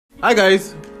Hi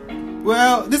guys.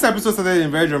 Well, this episode started in a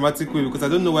very dramatic way because I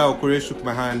don't know why Okore shook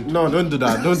my hand. No, don't do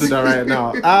that. Don't do that right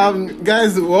now.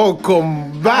 Guys,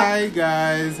 welcome back.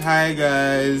 Hi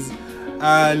guys,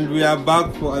 and we are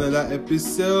back for another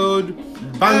episode.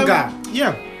 Banger.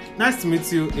 Yeah, nice to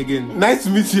meet you again. Nice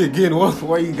to meet you again. What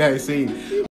are you guys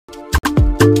saying?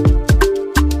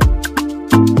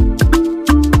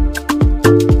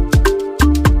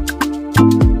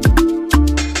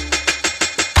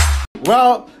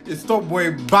 Well, it's Top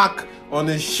Boy back on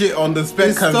the spec.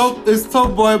 It's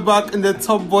Top Boy back in the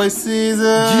Top Boy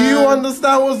season. Do you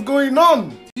understand what's going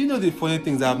on? Do you know the funny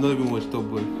things that I've not even watched Top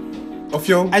Boy? Of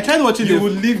your, I tried watching. You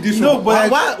will leave this. No, one.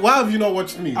 but why have you not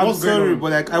watched me? I'm sorry,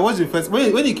 but I watched the first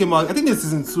when it came out. I think it's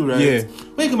season 2, right? Yeah.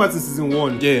 When it came out in season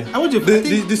 1. Yeah. I watched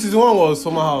the season 1 was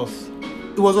Summer House.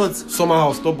 It was what? Summer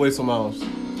House. Top Boy Summer House.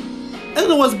 I don't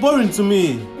know. It was boring to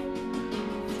me.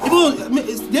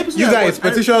 The episode you guys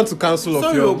petition to cancel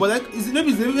of your. But like,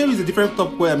 maybe it's a different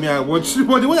Top Boy. I mean, I watched,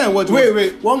 but the one I watched.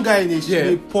 Wait. One guy in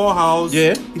a poor house.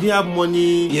 Yeah. He didn't have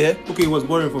money. Yeah. Okay, it was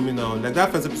boring for me now. Like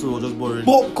that first episode was just boring.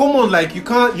 But come on, like you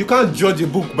can't judge a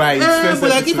book by its first but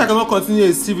like episode. if I cannot continue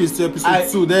a series to episode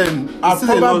 2, then I'll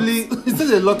probably it says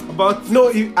a lot about.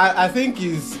 No, I think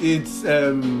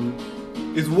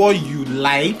it's what you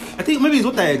like. I think maybe it's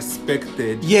what I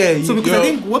expected. Yeah. So because I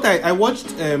think what I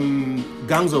watched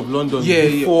Gangs of London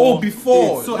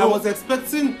before. So I was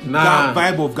expecting that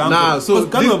vibe of Gangs of so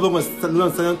Gangs of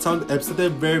London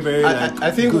started very, very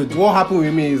I think good. What happened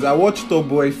with me is I watched Top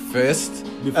Boy first.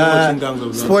 Before watching Gangs of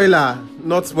London. Spoiler.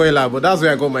 Not spoiler, but that's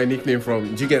where I got my nickname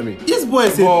from. Do you get me? This boy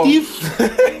is a thief.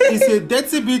 He's a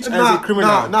dirty bitch and a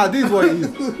criminal. This is what it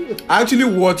is. I actually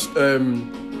watched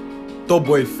Top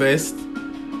Boy first.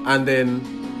 And then,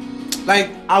 like,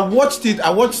 I watched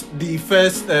the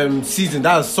first season,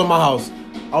 that was Summer House.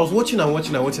 I was watching,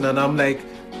 and I'm like,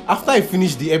 after I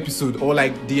finished the episode, or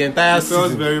like the entire season. It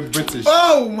was very British.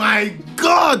 Oh my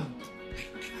god!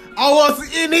 I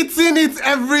was eating it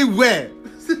everywhere.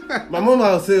 My mom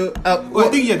will say, I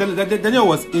think Daniel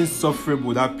was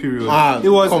insufferable that period. It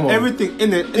was everything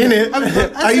in it.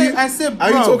 I said, bro,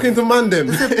 are you talking to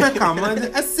Mandem? I said, Pekka,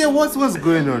 man. I said, what's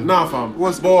going on? Nah, fam.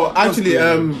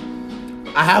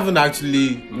 I haven't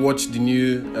actually watched the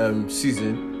new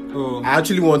season. Oh. I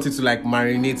actually wanted to like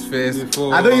marinate first.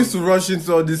 I don't used to rush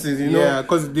into all these things, you know. Yeah,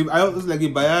 because I was like the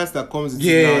bias that comes into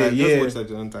just watch at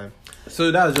your own time. So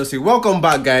that's just it. Welcome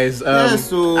back, guys.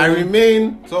 So I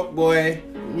remain Top Boy.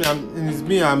 It's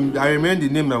me. I remain the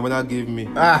name my mother gave me.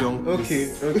 Okay.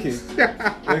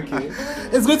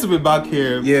 It's good to be back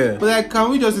here. Yeah. But like,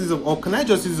 can I just use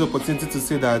this opportunity to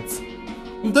say that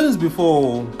we've done this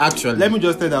before? Actually, let me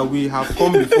just say that we have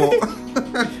come before.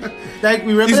 Like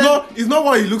we recorded. It's not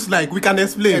what it looks like. We can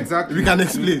explain. Exactly. We can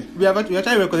explain. We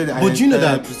actually recorded the but do you know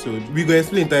that episode? We go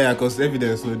explain entire because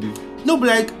evidence no dey. No, but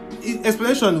like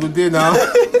explanation would there now.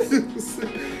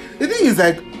 The thing is,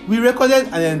 like, we recorded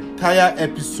an entire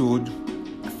episode,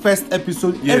 first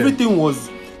episode. Yeah. Everything was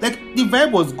like the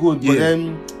vibe was good, but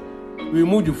then we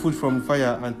removed the food from the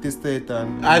fire and tasted it,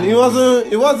 and it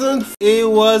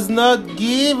was not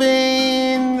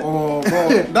giving. Oh,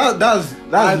 that's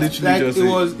literally like just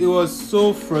it was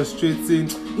so frustrating.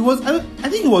 It was. I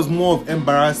think it was more of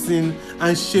embarrassing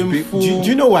and shameful. Do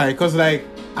you know why? Because like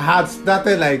I had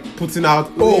started like putting out.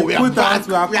 We are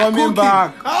coming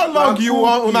back. How long you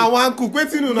want? Una want cook?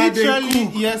 Waiting una dey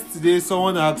cook. Yesterday,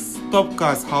 someone asked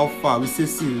Topcast how far. We say,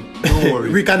 see, don't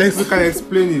worry. we can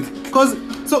explain it. Because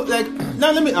so like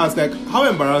now, let me ask, like, how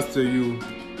embarrassed are you?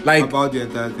 Like about the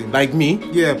entire thing? Like me?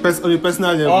 Yeah, on a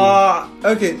personal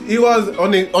level. Okay. It was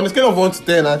on a scale of 1 to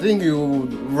 10. I think you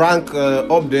would rank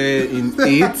up there in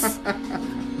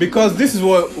 8 because this is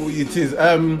what it is.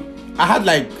 I had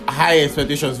like high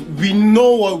expectations. We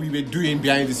know what we were doing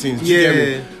behind the scenes.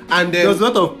 Yeah. And there was a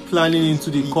lot of planning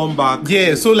into the comeback.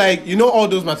 Yeah. So like, you know, all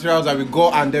those materials that we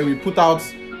got and then we put out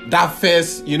that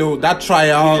first, you know, that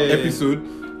trial episode,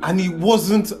 and it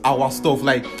wasn't our stuff.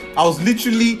 Like I was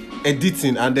literally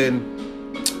editing and then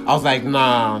I was like,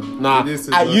 nah.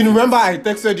 You remember I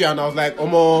texted you and I was like,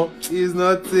 Omo, it's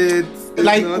not it.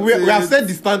 Like we have set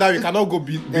the standard. We cannot go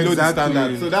below the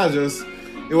standard. So that's just.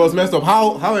 It was messed up.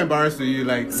 How embarrassed were you?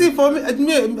 Like, see, for me, I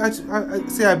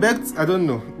begged. I don't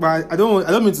know, but I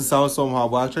don't mean to sound somehow,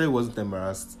 but actually, wasn't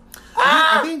embarrassed.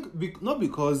 I think not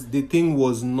because the thing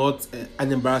was not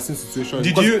an embarrassing situation.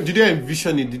 Did you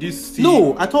envision it? Did you see?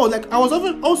 No, at all. Like I was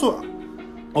also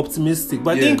optimistic,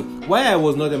 but I think why I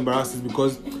was not embarrassed is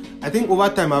because I think over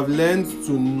time I've learned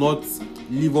to not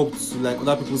live up to like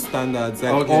other people's standards,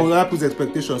 like or other people's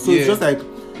expectations. So it's just like,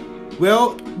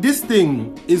 well, this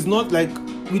thing is not like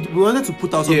we wanted to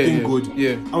put out something good.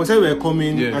 Yeah. And we said we were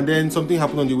coming, Yeah. and then something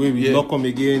happened on the way. We did not come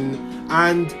again,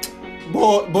 and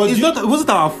But it wasn't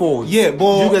our fault. Yeah,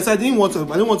 but you guys, I didn't want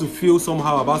to feel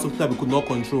somehow about something that we could not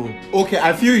control. okay,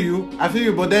 I feel you.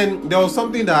 But then there was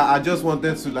something that I just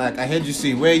wanted to like. I heard you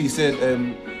say where you said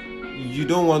you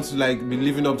don't want to like be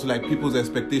living up to like people's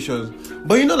expectations.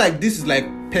 But you know, like this is like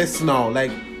personal.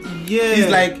 Like it's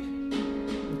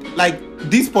like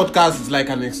this podcast is like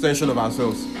an extension of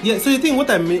ourselves. Yeah. So you think what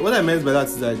I meant by that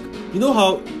is like, you know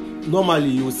how normally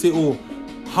you would say, oh,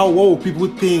 what will people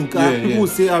think? People will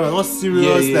say, we're not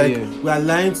serious, we are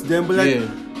lying to them. But like,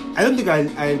 I don't think I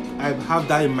have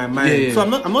that in my mind. So I'm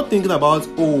not thinking about,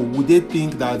 would they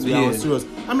think that we are serious?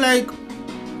 I'm like,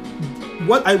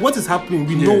 what is happening?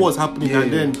 We know what's happening,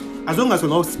 and then as long as we're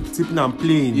not sleeping and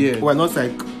playing, we're not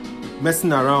like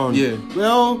messing around.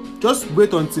 Well, just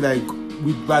wait until like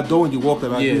we are done with the work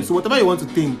that we're doing. So whatever you want to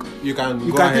think, you can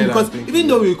think, because even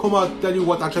though we come out and tell you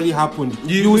what actually happened,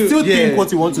 you will still think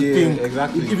what you want to think.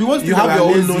 Exactly. If you want to you think have your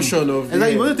own lazy, notion of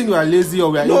you want to think we are lazy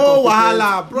or we are no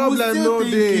wahala problem no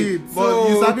day. But so,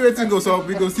 you sabi wetin go sup,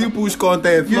 we go still push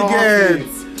content. You get.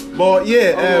 But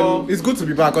it's good to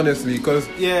be back honestly, because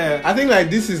I think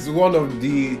like this is one of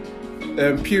the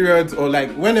periods, or like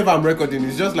whenever I'm recording,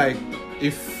 it's just like a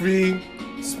free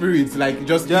spirit, like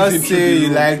just say you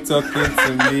like talking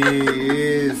to me.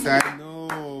 Yes, I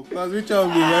know. Because which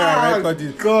one we were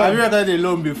recording? Have you recorded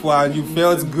alone before and you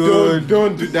felt good?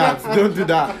 Don't do that. Don't do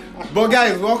that. But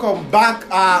guys, welcome back.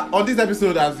 On this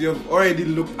episode, as you've already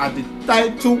looked at the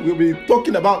title, we'll be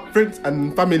talking about friends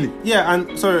and family. Yeah,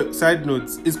 and sorry, side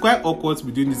notes. It's quite awkward to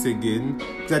be doing this again,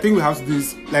 because I think we have to do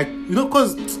this, like,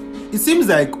 because it seems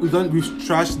like we've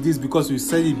trashed this because we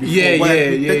said it before.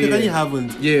 We technically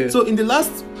haven't. So in the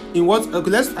last,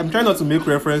 I'm trying not to make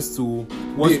reference to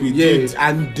what we did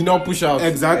and do not push out.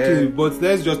 Exactly, but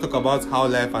let's just talk about how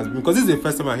life has been, because this is the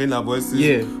first time I hear our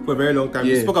voices for a very long time.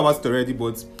 We spoke about it already,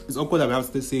 but it's awkward that we have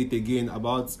to say it again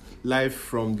about life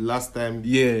from the last time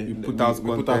we put out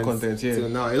content till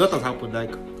now. A lot has happened.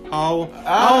 Like how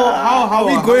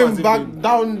we going back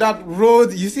down that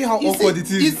road? You see how awkward it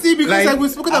is. You see, because like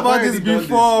we've spoken about this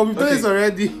before. We've done this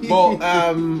already. But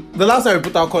the last time we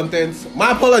put out content,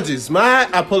 my personal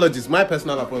apologies.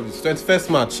 21st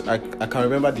March, I can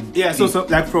remember the date. So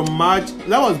like from March,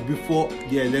 that was before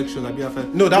the election.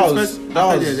 No, that was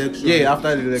after the election. Yeah,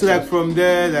 after the election. So like from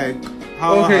there, like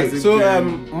how has it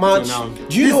been March.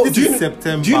 Do you know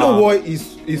September? Do you know what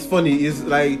is funny? Is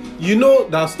like, you know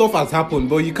that stuff has happened,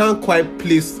 but you can't quite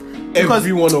place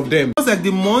every one of them. It's like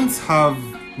the months have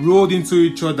rolled into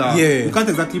each other. You can't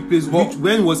exactly place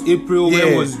when was April,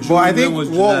 when was June, but I think when was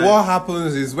July. what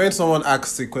happens is when someone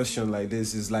asks a question like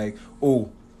this, is like,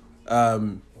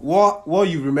 what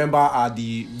you remember are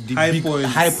the high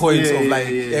points of like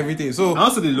everything. So and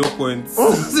also the low points,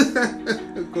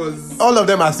 because all of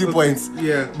them are still points.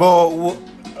 But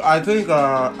I think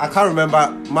I can't remember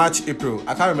March, April.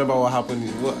 I can't remember what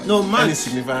happened. March. Any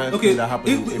significant thing that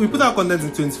happened. We put our content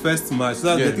in 21st March.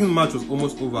 So I think March was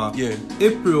almost over.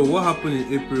 April. What happened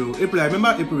in April? I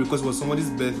remember April because it was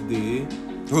somebody's birthday.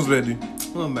 Whose birthday?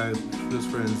 One of my close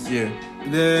friends.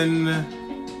 Then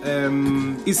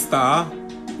Easter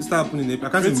happened in April.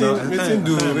 I can't remember.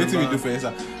 What we do for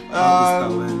Easter?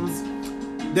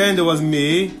 Then there was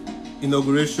May,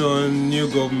 inauguration, new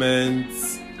government.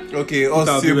 Okay, us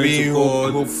still being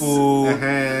hopeful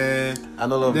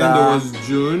and all of that. Then there was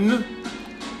June.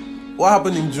 What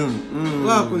happened in June?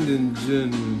 What happened in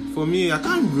June? For me, I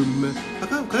can't remember.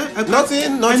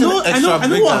 Nothing I know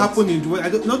what happened in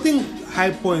June. Nothing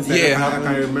high points that I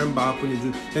can remember happened in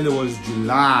June. Then there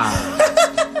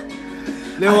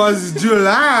was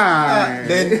July.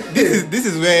 Then this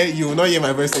is where you will not hear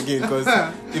my voice again, because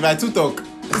if I too talk.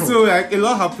 So like a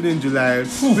lot happened in July.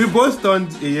 We both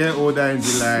turned a year older in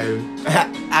July.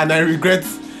 And I regret.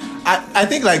 I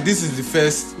think like this is the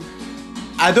first.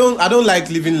 I don't like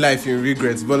living life in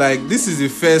regrets, but like this is the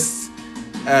first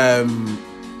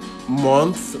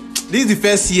month. This is the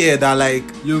first year that like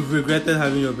you've regretted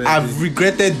having your birthday. I've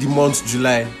regretted the month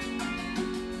July.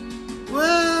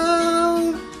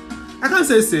 Well, I can't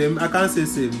say same.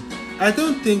 I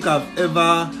don't think I've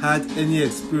ever had any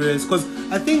experience, because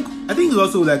I think it's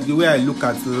also like the way I look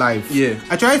at life.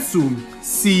 I try to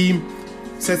see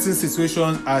certain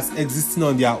situations as existing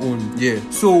on their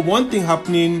own. So one thing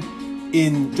happening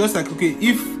in just like, okay,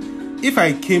 if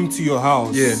I came to your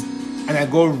house and I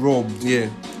got robbed,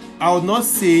 I would not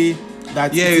say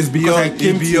that it's because I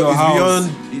came to your house.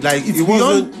 Beyond, like it's it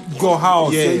beyond your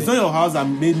house. It's not your house that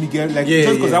made me get like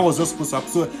just because I was just supposed to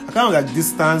happen. So I kind of like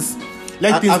distance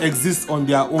let things exist on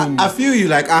their own. I feel you.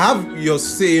 Like, I have your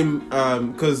same,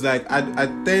 because like I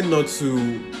tend not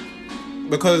to,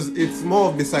 because it's more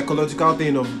of the psychological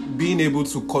thing of being able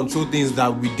to control things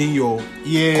that within your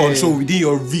control, within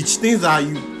your reach, things that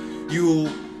you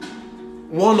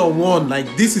one-on-one, like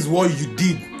this is what you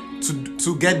did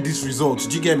to get this result.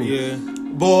 Do you get me? Yeah.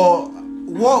 But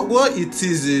what it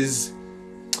is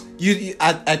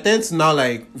I tend to now,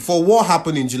 like, for what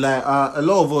happened in July, a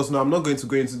lot of us now, I'm not going to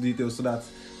go into details so that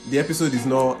the episode is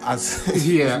not as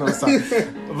yeah. not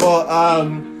sad. But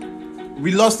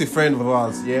we lost a friend of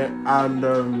ours, and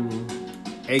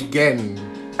again.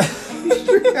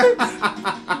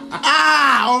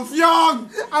 Of young.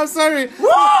 I'm sorry.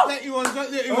 Like, it was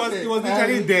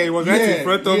literally there. It was right in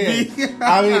front of me.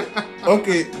 I mean,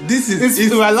 okay, this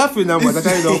is. We're laughing now, but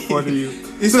that's not funny.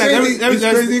 It's like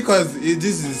crazy because this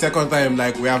is the second time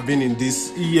like we have been in this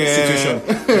situation.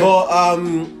 But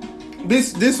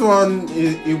this one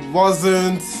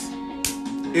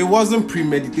it wasn't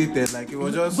premeditated. Like, it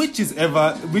was just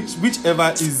whichever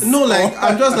is. No, like,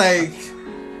 I'm just like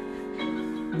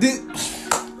this.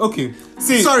 Okay.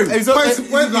 See, sorry. He said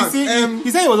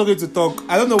he was not going to talk.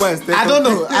 I don't know why. I don't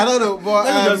know. But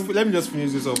let me just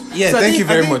finish this up. Yeah, so thank you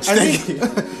very much. Thank you. I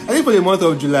think for the month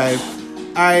of July,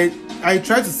 I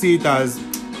try to see it as,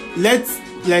 let's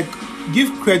like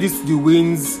give credit to the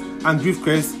wins and give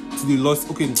credit to the loss.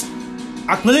 Okay,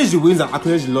 acknowledge the wins and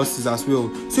acknowledge the losses as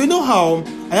well. So you know how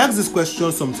I asked this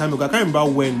question some time ago. I can't remember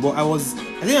when, but I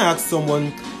think I asked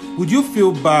someone, would you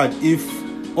feel bad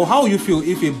or how would you feel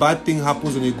if a bad thing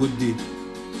happens on a good day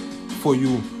for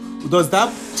you? Does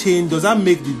that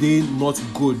make the day not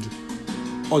good,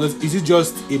 or is it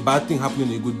just a bad thing happening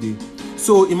on a good day?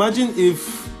 So imagine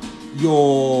if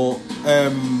you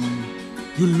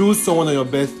lose someone on your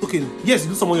birthday. Okay, yes, you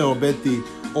lose someone on your birthday,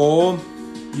 or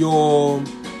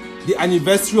the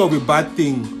anniversary of a bad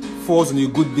thing falls on a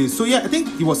good day. So yeah, I think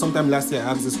it was sometime last year I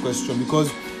asked this question, because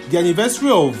the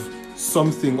anniversary of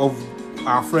something, of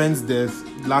our friend's death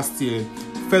last year,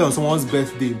 fell on someone's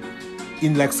birthday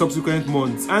in like subsequent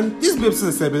months, and this babe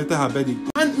celebrated her birthday.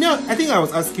 And now I think I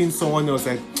was asking someone else,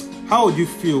 like, how would you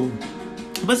feel?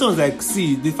 The person was like,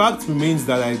 see, the fact remains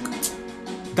that like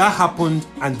that happened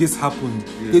and this happened.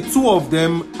 Yeah. The two of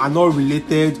them are not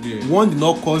related. Yeah. One did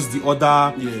not cause the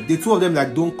other. Yeah. The two of them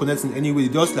like don't connect in any way.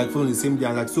 They just like fall on the same day,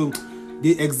 and like so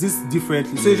they exist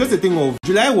differently. So it's just a thing of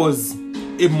July was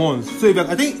a month. So if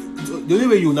I think the only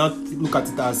way you now look at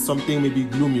it as something maybe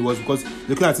gloomy was because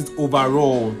looking at it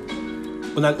overall,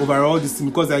 on an overall this thing,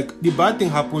 because like the bad thing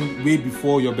happened way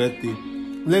before your birthday.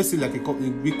 Let's say like a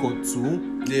week or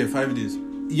two. Yeah, 5 days.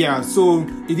 Yeah, so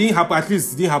it didn't happen. At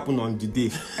least it didn't happen on the day.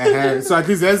 So at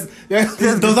least let's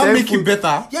does that make it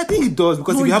better? Yeah, I think it does,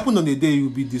 because if it happened on the day, you'll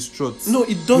be distraught. No,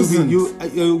 it doesn't.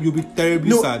 You'll be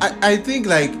terribly sad. I think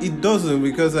like it doesn't,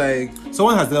 because like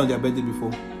someone has died on their birthday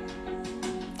before.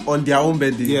 On their own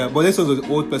birthday. Yeah, but this was an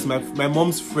old person, my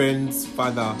mom's friend's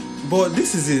father. But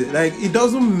this is it. Like, it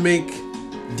doesn't make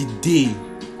the day,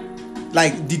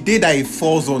 like the day that it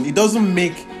falls on, it doesn't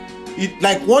make it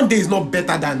like one day is not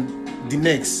better than the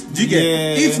next. Do you get?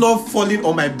 It's not falling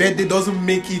on my birthday doesn't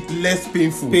make it less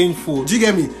painful. Do you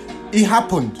get me? It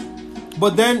happened.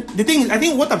 But then the thing is, I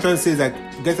think what I'm trying to say is like,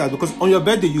 get that, because on your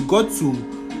birthday you got to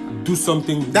do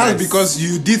something. That's nice. Because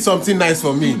you did something nice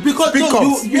for me. Because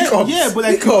but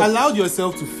like you allowed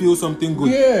yourself to feel something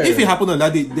good. Yeah. If it happened on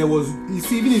that day, there was, you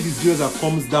see, even if it's Jesus that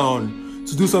comes down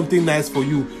to do something nice for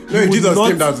you. No, Jesus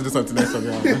came down to do something nice for me.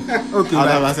 Okay.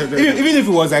 Even if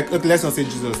it was like, okay, let's not say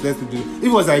Jesus. Let's do it. If it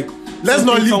was like, let's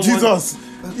not leave Jesus.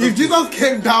 If Jesus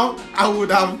came down, I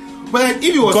would have. But like,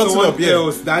 if it was someone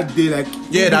else that day, like,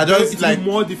 that just it's like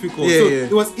more difficult.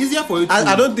 It was easier for you to.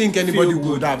 I don't think anybody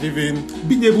would have even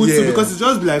been able to, because it's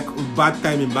just like bad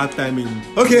timing.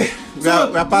 Okay,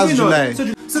 we're past July.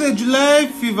 So the July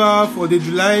fever, for the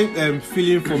July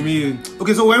feeling for me.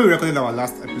 Okay, so when we recorded our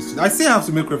last episode, I still have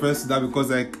to make reference to that, because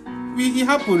like it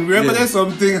happened. We recorded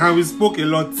something and we spoke a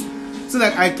lot. So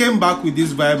like I came back with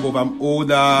this vibe of I'm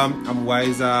older, I'm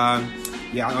wiser.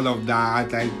 Yeah, all of that.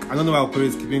 Like, I don't know why Okoro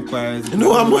is keeping quiet.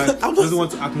 No, I doesn't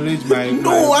want to acknowledge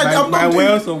my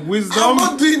wealth of wisdom. I'm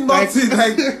not doing nothing.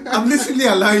 Like, I'm literally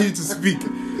allowing you to speak.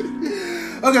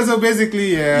 Okay, so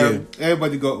basically,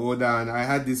 everybody got older, and I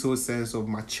had this whole sense of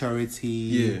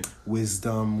maturity,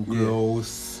 wisdom,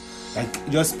 growth. Like,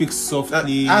 just speak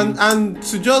softly. And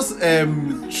to just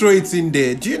throw it in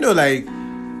there, do you know, like,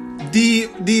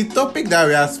 the topic that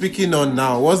we are speaking on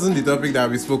now wasn't the topic that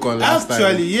we spoke on last time.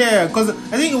 Actually, yeah, because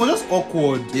I think it was just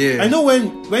awkward. Yeah. I know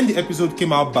when the episode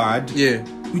came out bad,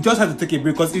 we just had to take a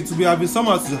break because it would have been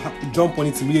somehow to jump on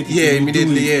it immediately. Yeah, to redo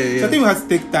immediately, it. yeah. So I think we had to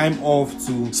take time off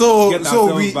to get So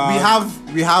ourselves we back.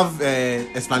 have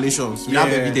explanations. We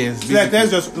have evidence. So like,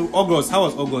 let's just August. How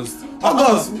was August?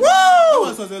 August. Woo!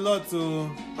 August was a lot. So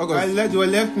August. you were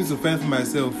left me to fend for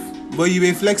myself. But you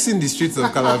were flexing the streets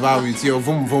of Calabar with your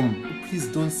vom vom. Please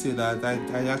don't say that. I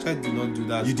actually did not do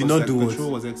that. You did because, not do what?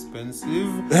 Petrol was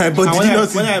expensive. But And did you not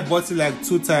see? when I bought it like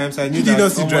 2 times, I knew You did that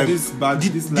not see drive. this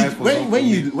life was not when for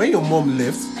me. when your mom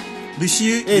left, did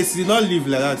she? Hey, she did not live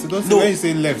like that. So don't say No. when you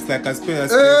say left, like I spell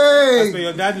Hey!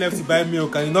 your dad left to buy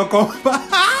milk and you not come back.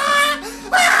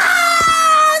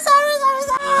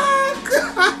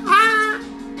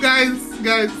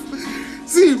 Guys,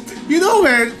 see, you know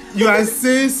when you are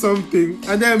saying something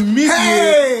and then midway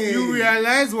Hey! you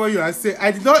realize what you are saying.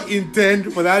 I did not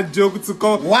intend for that joke to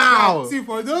come. Wow. See,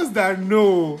 for those that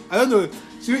know, I don't know.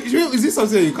 Is this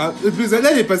something you can? Please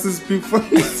let the person speak for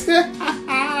it.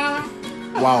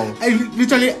 Wow. I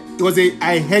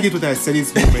heard it when I said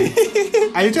it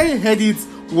moment. I literally heard it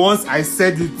once I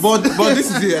said it. But this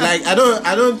is it. Like I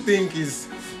don't think it's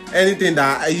anything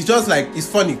that it's just like it's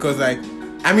funny because like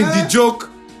I mean the joke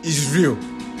is real.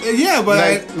 Yeah, but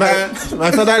Like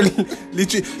my father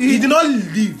literally he did not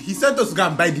leave. He sent us to go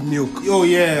and buy the milk. oh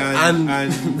yeah, and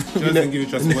And- just didn't give you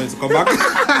trust money to come back.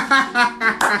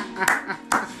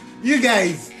 You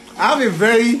guys, I have a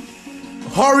very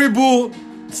horrible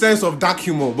sense of dark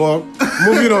humor. But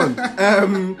moving on.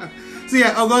 So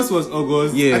yeah, August was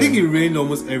August. Yeah. I think it rained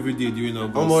almost every day during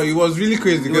August. It was really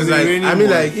crazy It was because a like rainy I mean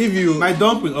month. like if you My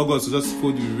dump in August was just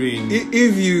full with rain.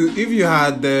 if you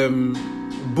had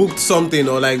booked something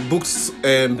or like booked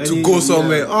to go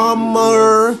somewhere,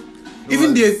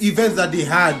 even the events that they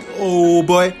had, oh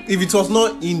boy, if it was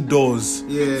not indoors,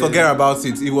 Yeah. forget about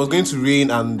it. It was going to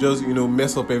rain and just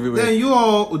mess up everywhere. Then you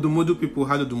all Odumodu people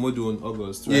had Odumodu in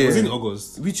August, right? Yeah. Was it in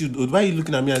August? Why are you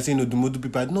looking at me and saying Odumodu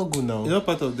people? I did not go now. You're not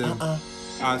part of them.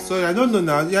 Sorry, I don't know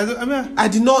now. Yeah, I mean, I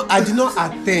did not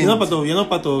attend. you're not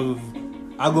part of.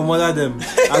 I go murder them.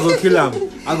 I go kill them.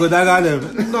 I go dagger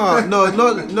them. No,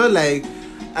 not like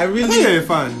I I really think you're a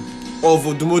fan. of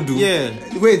Odumodu. Yeah.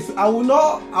 Wait, I would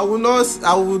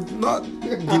not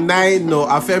deny nor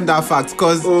affirm that fact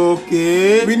because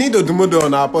Okay. we need Odumodu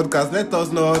on our podcast. Let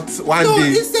us not one No, day.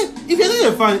 instead, if you're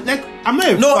not a fan, like I'm not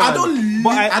a No, fan. I don't.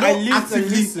 But I don't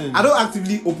listen. I don't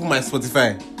actively open my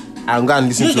Spotify and go and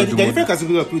listen You know, to there are Odumodu. different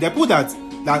categories of people. There are people that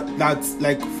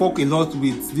like folk a lot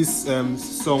with this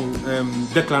song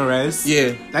Declan Rice.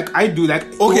 Yeah. Like I do. Like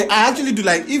Okay, I actually do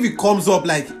like if it comes up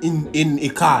like in a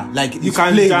car, like You it's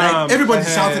can playing, jam. like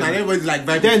everybody's shouting and everybody's like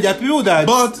vibing. Then there are people that.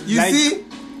 But you like, see,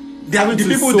 there are having the to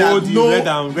people soul that the know red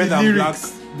and the black.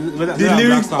 lyrics. The The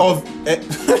lyrics of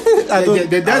I don't-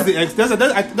 that's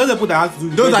the people that have to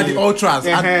do. those are the ultras.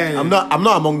 Uh-huh. I'm not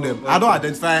among them. I don't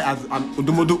identify as an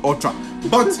Odumodu ultra.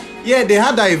 But yeah, they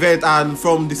had that event and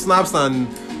from the snaps and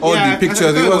all the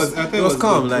pictures, it was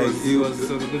calm. Like it was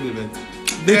a good event.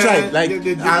 they Yeah, tried. Like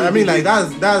they I mean, did.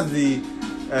 like that's the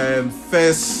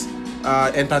first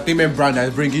entertainment brand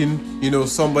that's bringing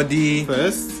somebody.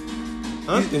 First,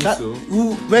 I don't think That- so.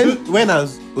 When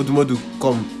has Odumodu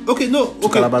come? Okay, no,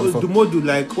 okay. Calabar before. Dumodu,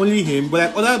 like only him, but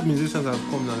like other musicians have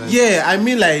come now. Like, Yeah, I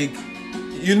mean like.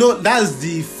 That's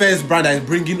the first brand that is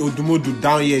bringing Odumodu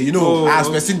down here. As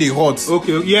person they hot.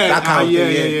 Okay, yeah, That kind of yeah,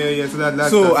 thing, yeah. So that's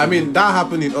So I mean that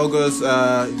happened in August.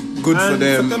 Good for And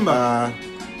them. September.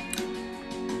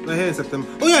 My hair in September.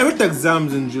 Oh yeah, I wrote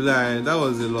exams in July. That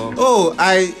was a lot. Oh,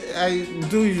 I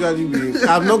do usually.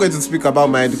 I'm not going to speak about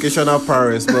my educational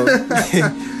prowess, but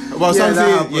That something.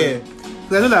 happened. Yeah.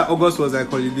 So I know that August was like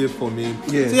holiday for me.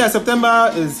 Yeah. So yeah,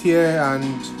 September is here and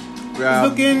We are it's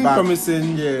looking back.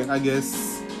 promising. Yeah. I guess.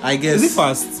 I guess. Is it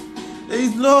fast?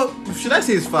 It's not. Should I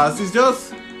say it's fast? It's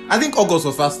just. I think August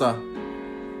was faster.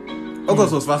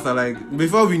 August was faster. Like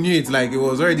before we knew it, like it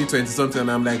was already 20 something, and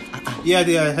I'm like, Yeah,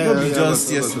 they are here. Not be Yeah,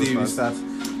 just August was yesterday we fast. start.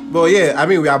 But yeah, I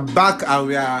mean we are back and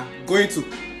we are going to.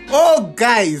 Oh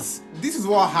guys, this is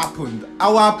what happened.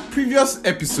 Our previous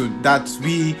episode that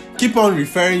we keep on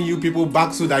referring you people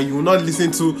back so that you will not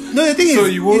listen to. No, the thing so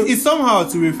is, you won't. it's somehow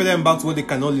to refer them back to what they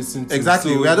cannot listen to.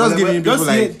 Exactly, So, we are just giving you people just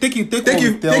like take take what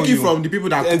we tell it you. from the people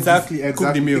that Exactly.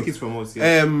 cook the meal. Take it from us.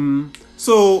 Yeah.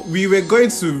 So we were going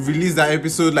to release that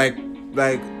episode like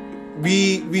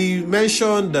we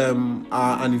mentioned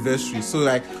our anniversary. So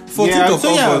like 14th of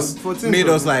August 14th made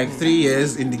of us like 3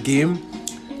 years in the game.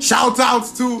 Shout out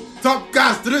to Top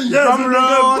Gas 3 years in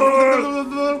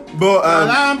the game. But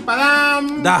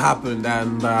that happened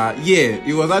and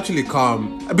it was actually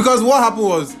calm because what happened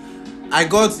was I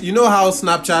got how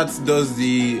Snapchat does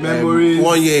the Memories,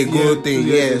 1 year ago thing. 2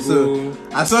 years So ago.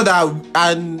 I saw that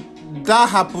and that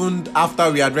happened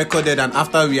after we had recorded and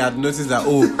after we had noticed that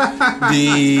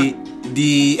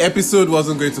the episode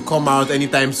wasn't going to come out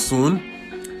anytime soon.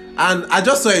 And I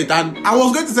just saw it and I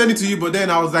was going to send it to you, but then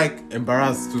I was like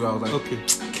embarrassed too. I was like, Okay.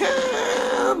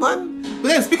 come on. But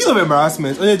then, speaking of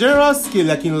embarrassment, on a general scale,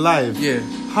 like in life, Yeah.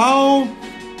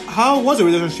 what's a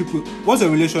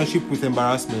relationship with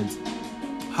embarrassment?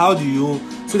 How do you?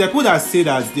 So there are people that say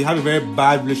that they have a very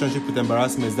bad relationship with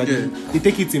embarrassment. That they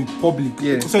take it in public.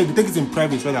 Yeah. Sorry, they take it in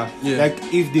private rather. Yeah. Like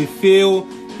if they fail,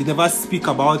 they never speak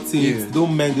about it. Yeah. They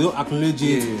don't acknowledge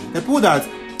it. Yeah. The people that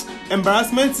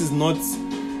embarrassment is not.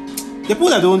 The people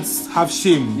that don't have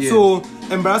shame. Yeah. So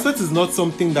embarrassment is not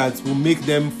something that will make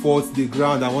them fall to the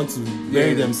ground and want to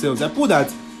bury themselves. The people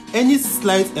that any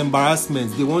slight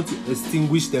embarrassment, they want to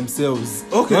extinguish themselves.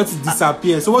 Okay. They want to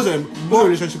disappear. So what's your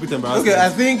relationship with embarrassment? Okay, I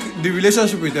think the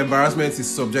relationship with embarrassment is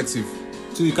subjective.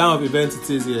 To the kind of event it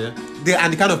is, yeah.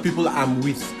 And the kind of people I'm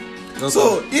with. Okay.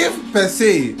 So if per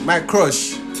se my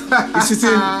crush is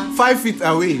sitting 5 feet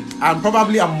away and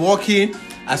probably I'm walking,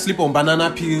 I slip on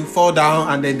banana peel, fall down,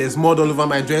 and then there's mud all over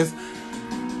my dress,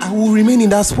 I will remain in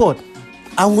that spot.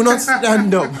 I will not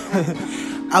stand up.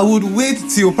 I would wait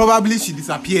till probably she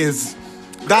disappears.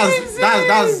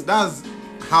 That's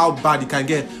how bad it can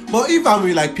get. But if I'm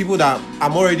with like people that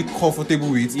I'm already comfortable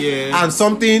with, and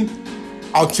something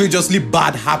outrageously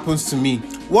bad happens to me,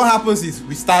 what happens is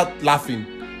we start laughing.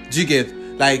 Do you get?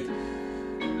 Like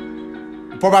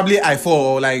probably I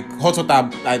fall or like hot water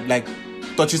like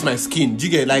touches my skin. Do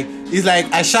you get? Like it's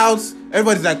like I shout,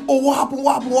 everybody's like, oh,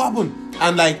 what happened?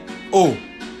 And like, oh,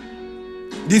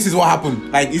 this is what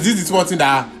happened. Like, is this the small thing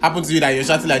that happened to you that you're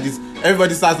shouting like this?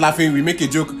 Everybody starts laughing, we make a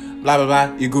joke, blah blah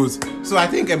blah, it goes. So I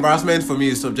think embarrassment for me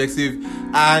is subjective,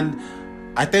 and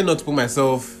I tend not to put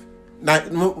myself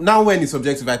now when it's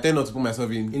subjective, I tend not to put myself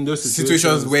in those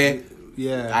situations where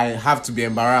I have to be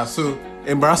embarrassed. So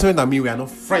embarrassment and me, we are not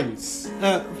friends.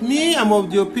 Me, I'm of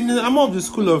the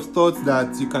school of thought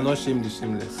that you cannot shame the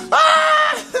shameless.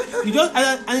 You just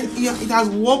it has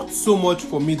worked so much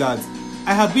for me that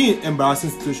I have been in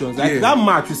embarrassing situations. Like that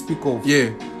match you speak of.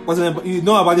 Yeah. You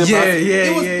know about the embarrassing.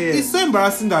 It's so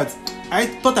embarrassing that I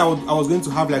thought I was going to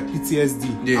have like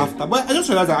PTSD after, but I just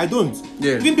realized that I don't.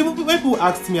 Yeah. When people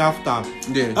asked me after, I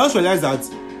just realized that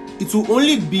it will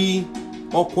only be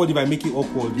awkward if I make it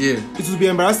awkward. Yeah. It will be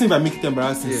embarrassing if I make it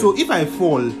embarrassing. Yeah. So if I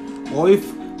fall or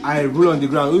if I roll on the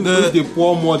ground, if they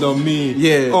pour mud on me,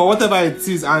 or whatever it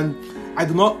is, and I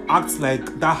do not act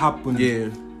like that happened. Yeah.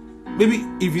 Maybe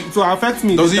if it will affect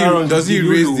me. Does he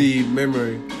erase the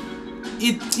memory?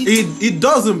 It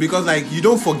doesn't, because like you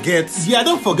don't forget. Yeah, I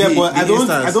don't forget, but I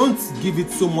don't give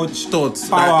it so much thought,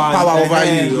 power over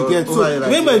you. You get so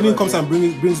when anybody comes and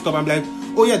brings it up, I'm like,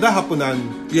 oh yeah, that happened,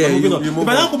 and you move if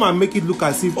I now come and make it look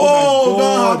as if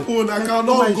that happened, I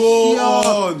cannot go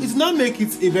on. It's not make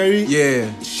it a very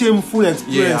shameful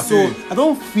experience. So I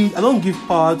don't give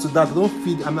power to that.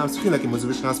 I'm speaking like a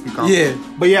motivational speaker. Yeah,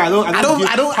 but I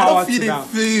don't feed it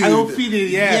food. I don't feed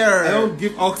it. I don't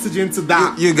give oxygen to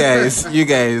that. You guys.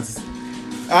 So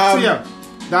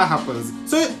that happens.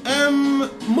 So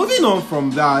moving on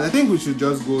from that, I think we should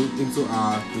just go into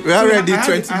our. We are already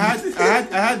 20. I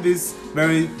had this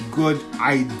very good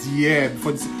idea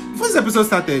before this episode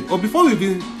started, or before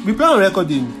we plan on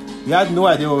recording. We had no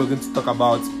idea what we were going to talk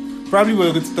about. Probably we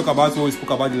were going to talk about what we spoke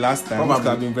about the last time. Which would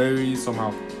have been very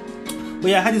somehow.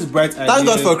 But I had this bright idea. Thank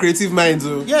God for creative minds,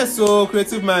 oh. Yes, so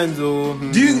creative minds, oh.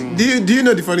 Do you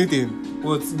know the funny thing?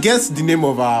 What? Guess the name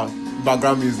of our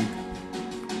background music.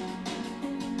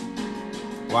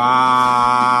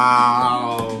 Wow.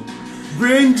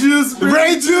 Brain juice.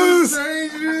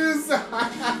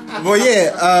 But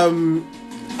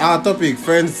our topic,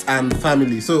 friends and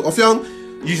family. So Ofyong,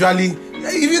 usually,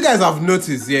 if you guys have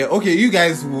noticed, you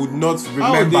guys would not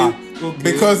remember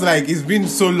because like it's been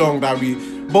so long that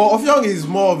but Ofyong is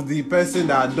more of the person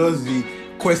that does the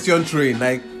question train.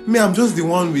 Like me, I'm just the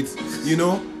one with,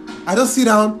 I just sit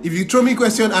down. If you throw me a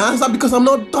question, I answer because I'm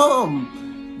not dumb.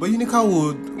 But Unica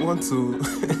would want to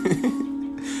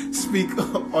speak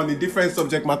on a different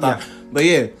subject matter.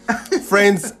 Yeah. But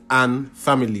friends and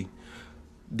family.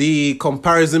 The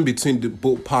comparison between the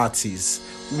both parties.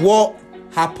 What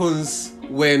happens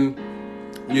when,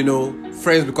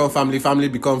 friends become family, family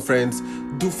become friends?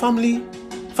 Family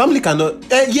cannot...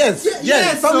 Yes,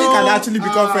 family can actually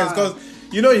become friends, because,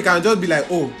 you can just be like,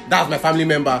 oh, that's my family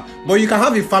member. But you can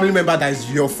have a family member that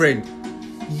is your friend.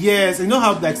 Yes, you know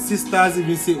how like sisters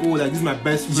even say, oh, like this is my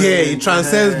best friend. Yeah, it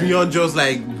transcends beyond just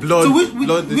like blood. So in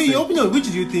your opinion,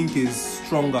 which do you think is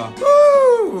stronger?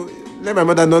 Ooh, let my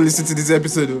mother not listen to this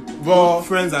episode. But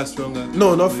friends are stronger.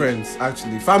 no, not friends.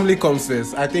 Actually, family comes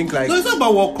first. I think like No, it's not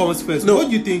about what comes first. No. What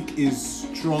do you think is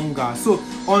stronger? So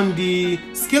on the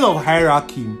scale of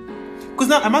hierarchy, because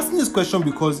now I'm asking this question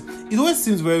because it always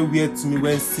seems very weird to me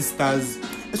when sisters.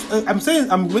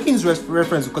 I'm making this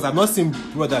reference because I've not seen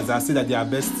brothers that say that they are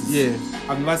besties.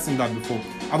 Yeah. I've never seen that before.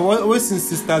 I've always seen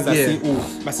sisters that Yeah. say,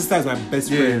 "Oh, my sister is my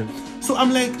best Yeah. friend." So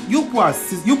I'm like, you were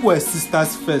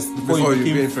sisters first before you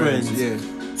became friends. Yeah.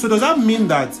 So does that mean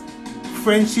that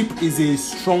friendship is a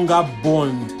stronger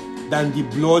bond than the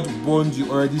blood bond you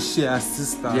already share as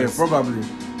sisters? Yeah, probably.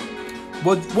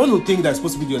 But one would think that's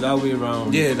supposed to be the other way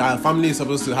around. Yeah, that family is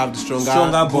supposed to have the stronger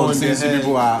Bond, bond since yeah.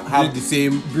 people have the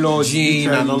same Blood, gene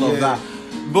and all literally, of yeah.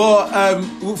 that.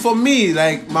 But for me,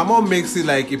 like my mom makes it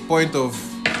like a point of,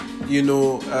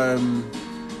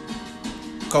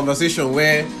 conversation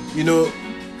where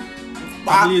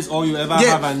Family is all you ever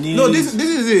have and need. No, this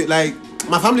is it. Like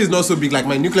my family is not so big. Like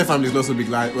my nuclear family is not so big.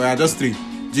 Like we are just 3.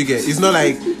 Do you get? It's not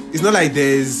like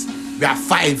we are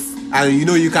 5, and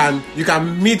you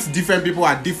can meet different people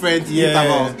at different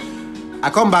intervals. I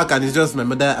come back and it's just my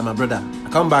mother and my brother. I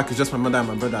come back, it's just my mother and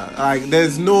my brother. Like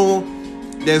there's no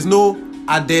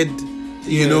added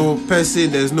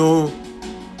person. There's no.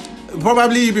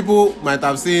 Probably people might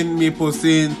have seen me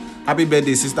posting happy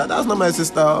birthday sister. That's not my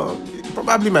sister.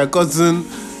 Probably my cousin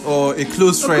or a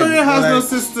close friend. Okoye has no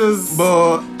sisters.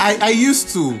 But I used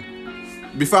to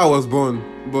before I was born.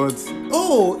 But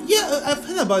Oh yeah, I've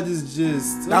heard about this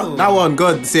gist. that one,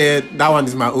 God said that one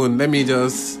is my own. Let me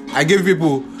just. I give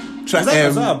people. Is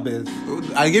that a bit?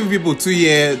 I give people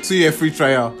 2-year free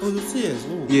trial. Oh, the 2 years.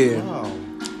 Oh, Yeah. Wow.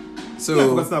 So Yeah,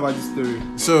 I forgot about this story.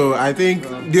 So I think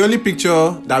the only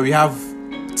picture that we have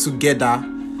together,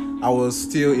 I was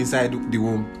still inside the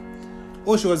womb.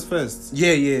 Oh, she was first.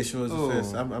 Yeah, she was Oh. the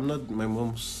first. I'm not my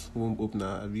mom's womb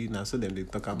opener. I read now, so them they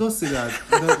talk about. Don't say that.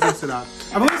 Don't say that.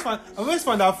 I've always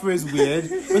found that phrase weird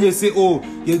when they say, "Oh,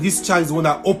 yeah, this child is the one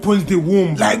that opened the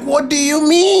womb." Like, what do you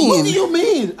mean? What do you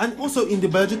mean? And also in the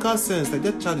biological sense, like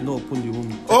that child did not open the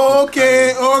womb.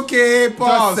 Okay,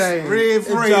 pause. saying.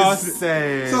 Rephrase. Just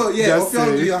saying. So yeah, Just Ofiong,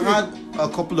 saying. you had a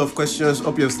couple of questions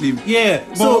up your sleeve. Yeah.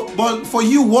 But for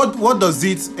you, what does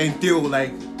it entail?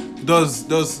 Like, does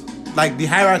like the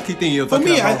hierarchy thing you're For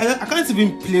talking me, about? I can't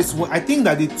even place one. I think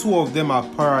that the two of them are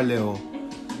parallel.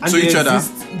 And To each other?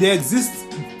 They exist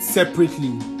separately.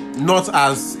 Not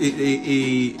as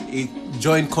a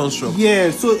joint construct.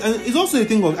 Yeah, so and it's also a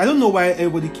thing of I don't know why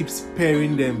everybody keeps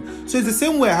pairing them. So it's the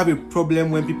same way I have a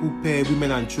problem when people pair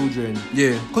women and children.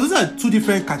 Yeah. Because those are two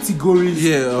different categories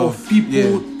of people.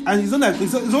 yeah. And it's not like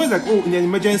it's always like, oh, in an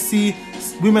emergency,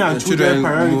 women and children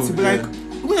priority. move, But like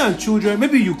women and children,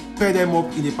 maybe you pair them up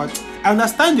in a part. I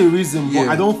understand the reason, but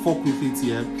Yeah. I don't fuck with it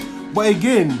here. But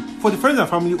again, for the friends and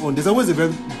family own, there's always a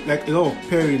lot of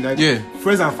pairing, like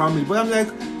friends and family. But I'm like,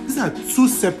 these are two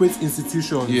separate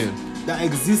institutions that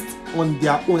exist on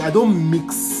their own. I don't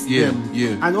mix them.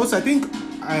 Yeah. And also, I think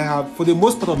I have, for the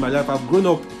most part of my life, I've grown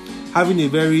up having a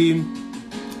very,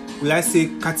 will I say,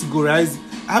 categorized.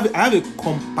 I have a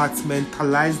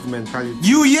compartmentalized mentality.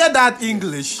 You hear that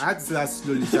English? I had to say that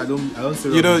slowly. So I don't say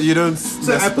You don't.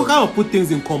 So I kind of put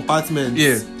things in compartments.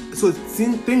 Yeah. So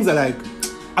things are like,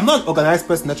 I'm not an organized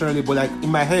person naturally, but like in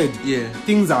my head,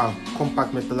 things are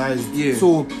compartmentalized. Yeah.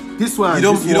 So this one,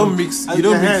 You don't mix.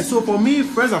 So for me,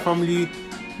 friends and family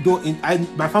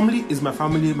my family is my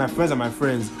family. My friends are my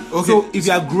friends. Okay. So if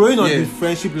you are growing on the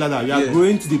friendship ladder, you are Yeah.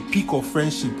 growing to the peak of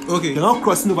friendship. Okay. You're not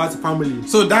crossing over to family.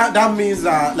 So that means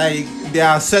that like there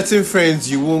are certain friends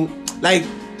you won't like.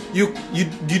 You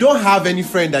don't have any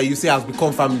friend that you say has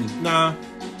become family. Nah.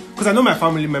 Because I know my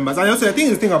family members. And also I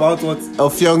think the thing about what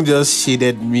Ofiong just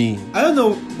shaded me. I don't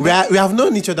know. We have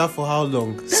known each other for how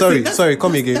long? Sorry,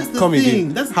 come again. That's the Come thing.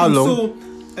 again. That's the How thing. long?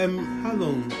 So, how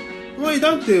long? Well, you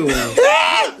don't tell.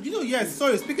 Yes.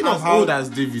 Sorry. Speaking of As how old as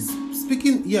David. as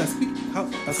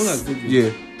old as David. Yeah.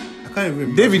 I can't even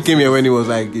remember. David came here when he was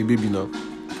like a baby now.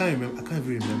 I can't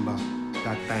even remember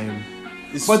that time.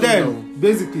 It's But so then, long.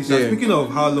 basically, Yeah. speaking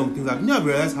of how long things have been, I've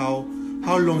realized how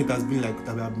long it has been like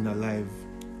that we have been alive.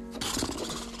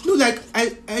 No, like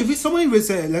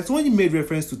somebody made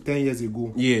reference to 10 years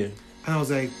ago, Yeah. and I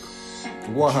was like,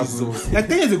 What Jesus. happened? Like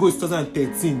 10 years ago, it's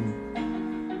 2013.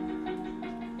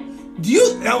 Do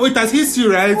you it has history,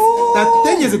 right? That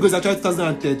 10 years ago is actually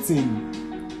 2013.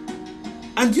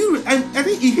 And I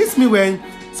think it hits me when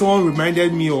someone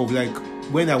reminded me of like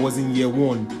when I was in year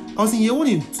 1. I was in year 1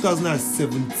 in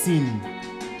 2017.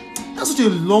 That's such a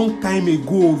long time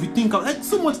ago. If you think like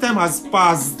so much time has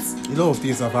passed. A lot of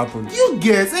things have happened. You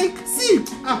get like see,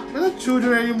 we're not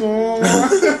children anymore.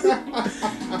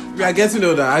 We are getting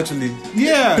older, actually.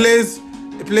 Yeah. Plays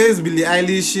Billie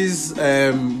Eilish's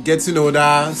Getting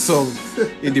Older song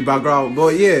in the background.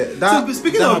 But yeah, that. So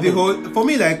speaking that of the happened. whole, for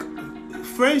me, like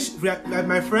like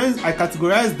my friends, I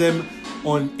categorize them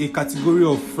on a category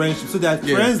of friendship. So there are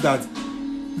friends that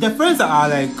are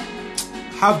like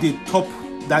have the top,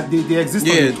 that they exist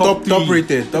on the top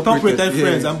rated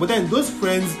friends, but then those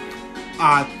friends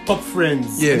are top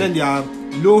friends, and then there are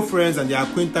low friends and their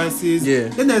acquaintances.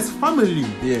 Then there's family.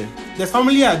 There's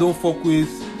family I don't fuck with,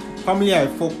 family I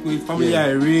fuck with, family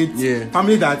I rate,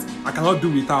 family that I cannot do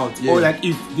without. Or like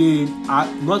if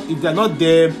they're not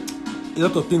there, a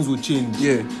lot of things will change.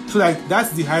 So like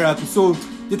that's the hierarchy. So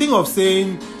the thing of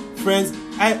saying friends,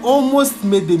 I almost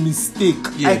made the mistake.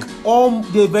 Like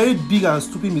the very big and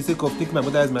stupid mistake of taking my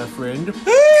mother as my friend.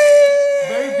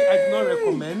 Very big, I do not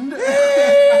recommend.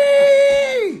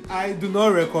 I do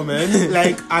not recommend,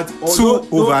 like at all. 2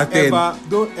 over 10.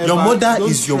 Don't ever. Your mother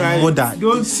is your mother.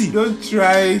 Don't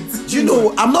try it. Do you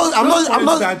know? I'm not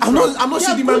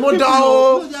shitting my mother.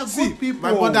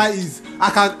 My mother is. I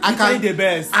can the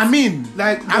best. I mean,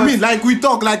 like we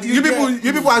talk, like you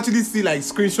people actually see like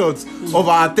screenshots of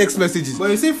our text messages.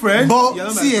 But you see, friend. But you're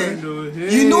not see, my friend, though.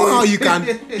 you know how you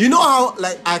can, you know how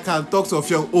like I can talk to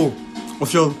Offiong.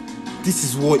 Offiong, this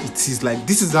is what it is like.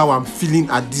 This is how I'm feeling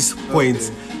at this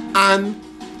point. And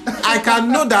I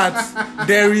can know that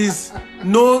there is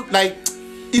no, like,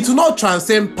 it will not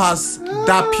transcend past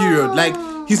that period. Like,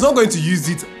 he's not going to use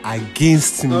it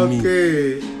against me.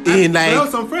 In like, well,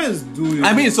 some friends do.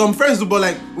 I mean, some friends do, but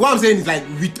like, what I'm saying is like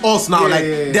with us now,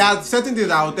 there are certain things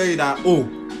that I'll tell you that,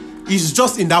 it's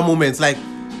just in that moment. Like,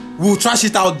 we'll trash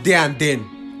it out there and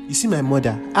then. You see my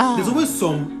mother. There's always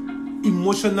some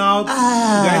emotional,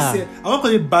 I won't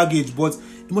call it baggage, but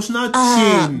emotional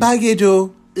chain.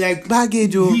 Baggage, like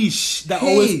baggage, leash that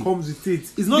always comes with it.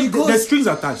 It's not because there's strings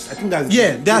attached. I think that's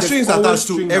there are strings attached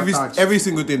to every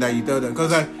single thing that you tell them.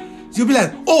 Because like you'll be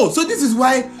like, so this is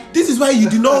why you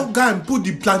did not go and put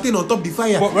the plantain on top the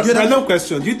fire. But random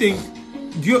question: Do you think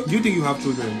you have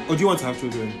children, or do you want to have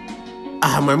children?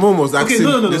 My mom was asking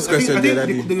this question. I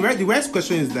think the right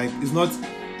question is like, it's not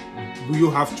will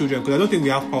you have children, because I don't think we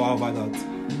have power over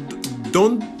that.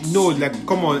 Like,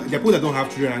 come on, there are people that don't have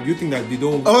children, and you think that they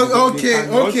don't.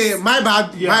 Okay, my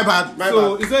bad.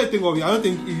 So it's not a thing of it. I don't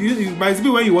think it might be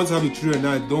when you want to have the children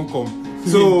now, don't come.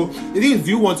 So the thing is, do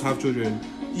you want to have children?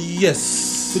 Yes.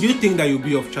 So do you think that you'll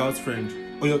be your child's friend,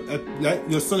 or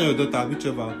your son or your daughter,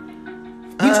 whichever?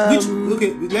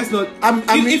 Okay, let's not.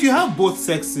 If you have both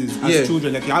sexes as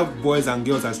children, like you have boys and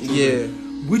girls as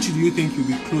children, which do you think you'll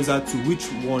be closer to? Which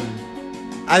one?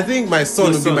 I think my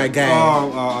son will be my guy.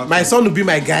 Okay. My son will be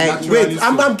my guy. Naturally. Wait,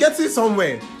 I'm getting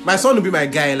somewhere. My son will be my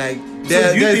guy. Like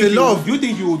there's a love. Do you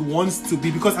think you would want to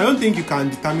be? Because I don't think you can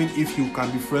determine if you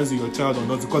can be friends with your child or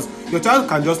not. Because your child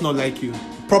can just not like you.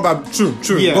 Probably true.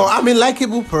 Yeah. But I'm a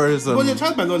likable person. But your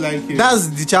child might not like you. That's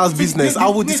the child's business. I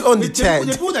would disown the child.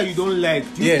 The people that you don't like,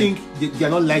 do you think they are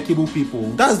not likable people?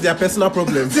 That's their personal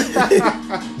problem.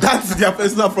 That's their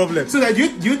personal problem. So that you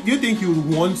think you would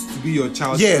want to be your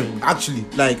child's friend? Actually,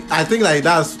 like I think like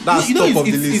that's top of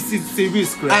the list. It's a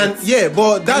risk, right? And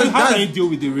but how can you deal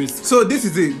with the risk? So this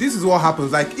is it. This is what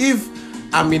happens. Like if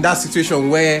I'm in that situation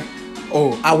where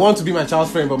I want to be my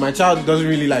child's friend, but my child doesn't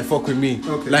really like fuck with me.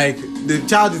 Okay. Like the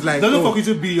child is like doesn't fuck with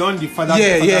you beyond the father.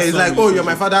 It's like you're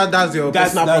my father. That's your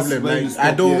personal problem. Like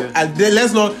I don't.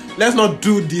 Let's not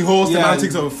do the whole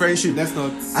semantics of friendship. Let's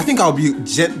not. I think I'll be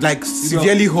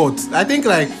severely hot. I think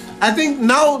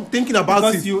now thinking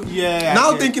about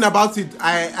thinking about it,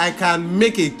 I can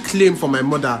make a claim for my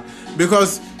mother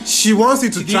because she wants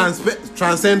it to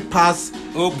transcend past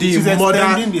she's mother.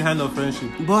 Extending the hand of friendship.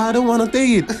 But I don't want to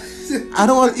take it. I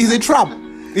don't want. It's a trap.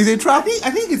 Is it a trap?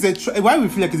 I think it's a trap. Why we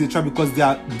feel like it's a trap? Because they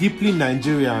are deeply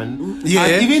Nigerian. Yeah.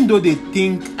 And even though they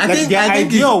think their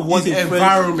idea of what is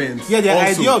environment. Their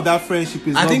idea of that friendship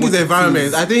is. I think it's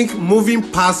environment. I think moving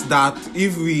past that,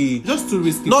 if we just too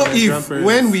risky.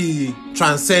 When we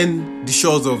transcend the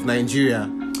shores of Nigeria,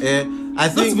 I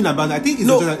think not even about that. I think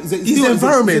it's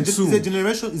environment too.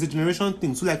 It's a generation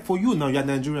thing. So like for you now, you're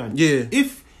Nigerian. Yeah.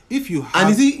 If you have,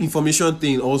 and is it information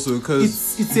thing also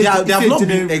because they have not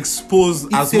been exposed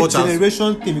as much as it's a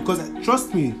generation thing because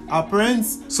trust me, our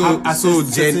parents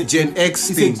Gen X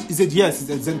thing.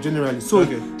 It's generally so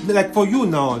like for you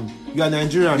now, you are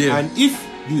Nigerian and if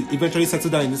you eventually settle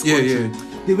down in this country,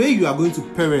 the way you are going to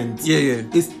parent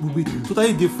will be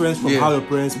totally different from how your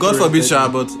parents. God forbid,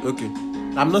 but okay.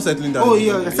 I'm not settling down.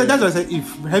 I said that's what I said.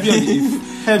 If heavy on the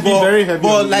if, very heavy.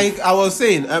 But like I was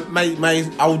saying, I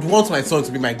would want my son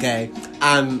to be my guy,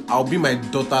 and I'll be my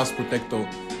daughter's protector.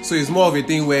 So it's more of a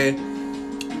thing where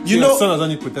Your son doesn't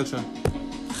need protection.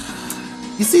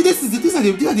 You see, these are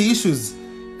the issues.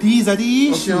 These are the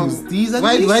issues. These are the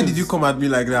issues. Why did you come at me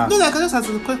like that? No, like I just had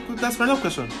to. That's my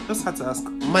question. Just had to ask.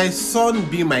 My son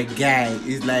being my guy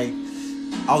is like,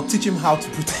 I'll teach him how to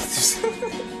protect himself.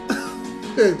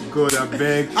 God, I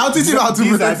beg. I'll teach him how to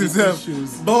protect himself.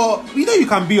 But you know, you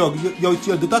can be your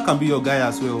daughter can be your guy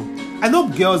as well. I know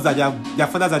girls that their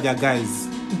fathers are their guys.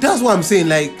 That's what I'm saying.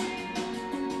 Like,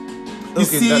 you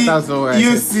see, that's not what I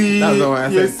said. That's not what I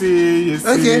said. You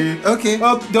see. Okay.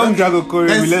 Oh, don't drag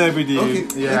Okori. We learn every day.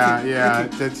 Okay. Yeah.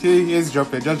 Okay. Just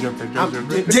drop it. Just drop it.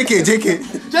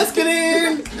 JK. Just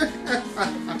kidding.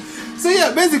 So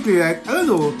yeah, basically, like, I don't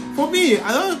know. For me,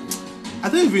 I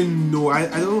don't even know. I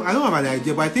don't have an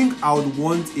idea, but I think I would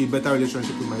want a better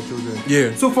relationship with my children.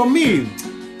 Yeah. So for me,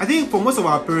 I think for most of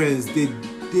our parents, they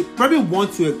probably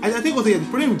want to. I think also the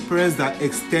problem with parents that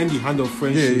extend the hand of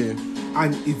friendship. Yeah.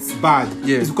 And it's bad.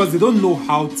 Yeah. It's because they don't know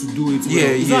how to do it. Yeah,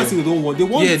 it's not as if they don't want. They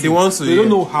want. Yeah, to. they want to. They don't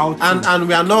know how to. And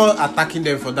we are not attacking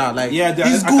them for that. Like, yeah,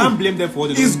 it's good. I can't blame them for what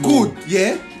they It's don't know. good.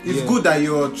 Yeah. It's good that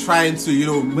you're trying to,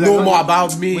 know not, more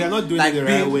about me. We are not doing like, it the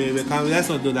right way. Let's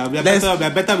not do that. We are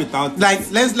better without.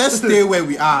 Like, let's stay where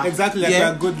we are. Exactly. Like, we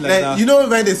are good like that. You know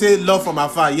when they say love from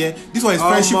afar. Yeah. This one is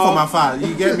friendship from afar.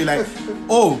 You get me? Like,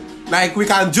 like we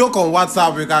can joke on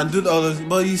WhatsApp. We can do all this.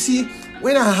 But you see,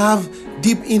 when I have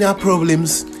deep inner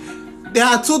problems, there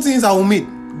are two things I will meet: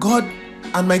 God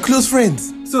and my close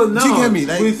friends. So now, do you get me?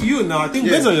 Like, with you now, I think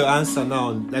based on your answer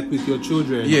now, like with your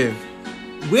children,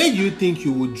 where do you think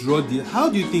you would draw how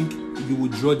do you think you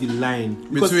would draw the line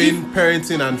between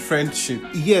parenting and friendship?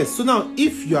 Yes. So now,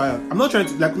 if you are, I'm not trying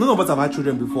to, like, none of us have had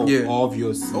children before. Yeah.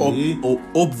 Obviously.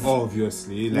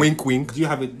 Obviously. Like, wink, wink. What if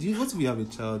you have a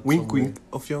child? Wink, somewhere? Wink.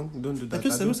 Of young, don't do that. I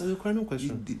just a random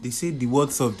question. They say the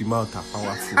words of the mouth are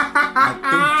powerful.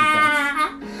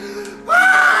 I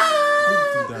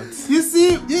don't do that. You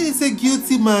see, it's a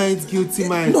guilty mind.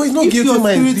 No, it's not if guilty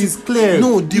mind. If your spirit is clear,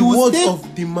 no, the words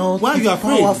of the mouth are you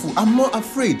afraid? Powerful. I'm not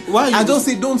afraid. Why? I just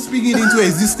say don't speak it into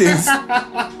existence.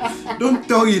 Don't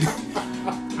tell it.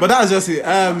 But that's just it.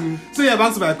 So yeah,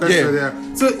 back to my question.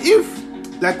 Yeah. So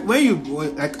if, like, when you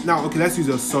like now, okay, let's use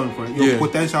your son for your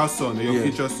potential son or your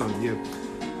future son. Yeah.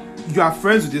 You are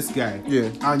friends with this guy. Yeah.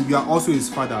 And you are also his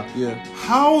father. Yeah.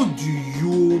 How do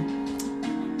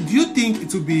you think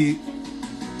it will be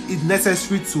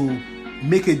necessary to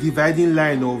make a dividing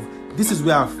line of this is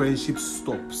where our friendship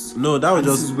stops? No, that would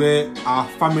this is where our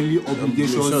family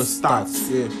obligations starts.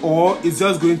 Yeah. Or it's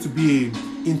just going to be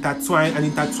an intertwined.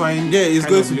 Yeah, it's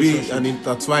going to be an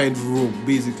intertwined rule,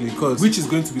 basically, which is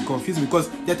going to be confusing because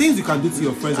there are things you can do to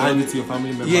your friends and do to your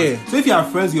family members. Yeah. So if you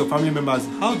have friends with your family members,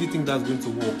 how do you think that's going to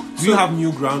work? Do you have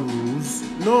new ground rules?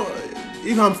 No,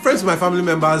 if I'm friends with my family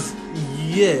members,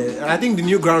 yeah, I think the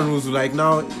new ground rules will, like,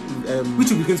 now which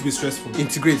will begin to be stressful.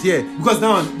 Integrate, yeah. Because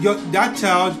now that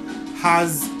child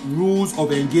has rules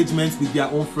of engagement with their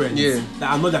own friends that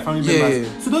are not their family members.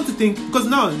 Yeah. So don't you think, because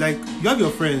now, like, you have your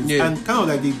friends and kind of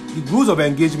like the rules of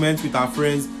engagement with our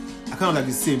friends are kind of like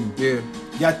the same. Yeah.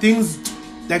 There are things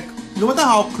like, no matter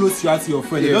how close you are to your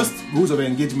friend, they're just rules of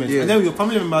engagement. And then with your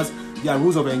family members, there are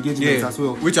rules of engagement as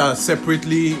well, which are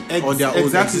separately on their own.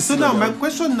 Exactly. So now my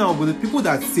question now, with the people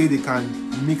that say they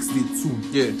can mix the two.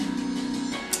 Yeah.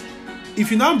 If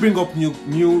you now bring up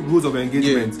new rules of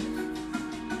engagement,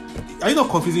 are you not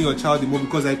confusing your child more?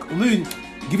 Because, like, maybe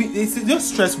it's just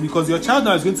stress because your child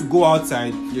now is going to go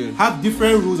outside, have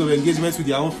different rules of engagement with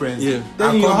their own friends. Yeah.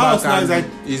 Then in your house now is like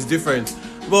it's different.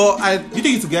 But you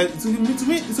think to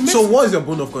me. So what is your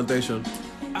bone of contention?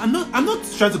 I'm not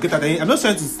trying to get at any. I'm not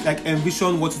trying to, like,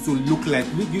 envision what it will look like.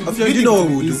 Do you know what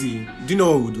we'll do? Do you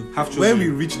know what we'll do? When we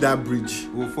reach that bridge,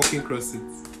 we'll fucking cross it.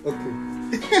 Okay.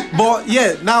 But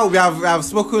yeah, now we have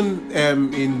spoken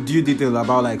in due detail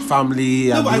about, like,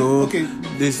 family and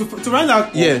this. To round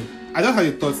out, I don't have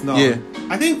your thoughts now. Yeah.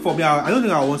 I think for me, I don't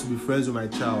think I want to be friends with my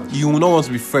child. You will not want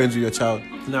to be friends with your child.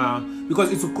 Nah,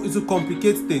 because it will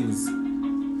complicate things.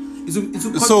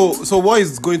 So what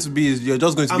is going to be is you're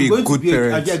just going to be a good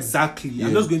parent. Exactly. Yeah.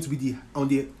 I'm just going to be on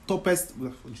the toppest.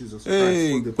 Jesus Christ.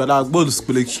 Hey, but I'm just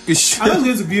going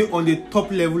to be on the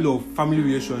top level of family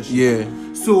relationship. Yeah.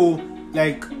 So,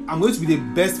 like, I'm going to be the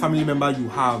best family member you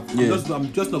have. I'm just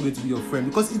not going to be your friend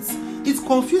because it's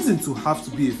confusing to have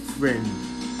to be a friend.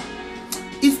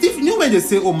 It's different. You know when they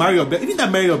say, "Oh, marry your best," even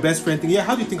that marry your best friend thing. Yeah,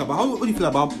 how do you think about what do you feel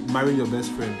about marrying your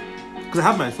best friend? Because I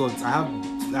have my thoughts.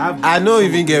 I don't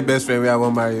even get best friend where I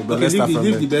won't marry, but let's start from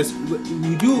there. The best.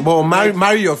 You do. But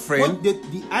marry your friend.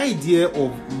 The idea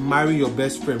of marrying your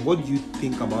best friend. What do you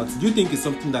think about it? Do you think it's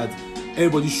something that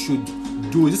everybody should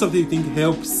do? Is it something you think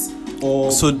helps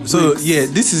or? So yeah,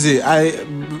 this is it. I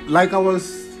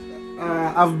was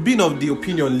I've been of the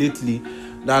opinion lately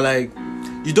that like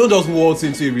you don't just waltz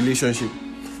into a relationship.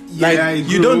 Like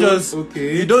you don't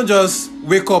just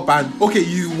wake up and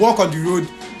you walk on the road.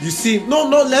 You see,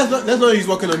 let's not use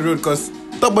walking on the road because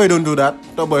Top Boy don't do that.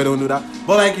 But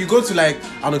like you go to like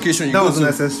an occasion. That was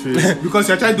necessary because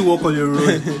you're trying to walk on your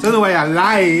road. Don't know why you're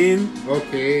lying.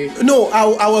 Okay. No,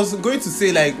 I was going to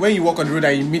say like when you walk on the road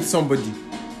and you meet somebody.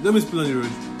 Don't meet people on the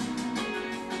road.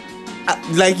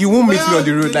 Like you won't meet me on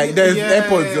the road. Like there's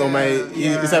AirPods on my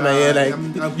inside my ear.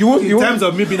 Like you won't. In terms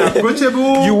of me being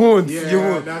approachable, you won't.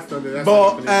 That's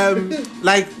But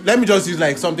like let me just use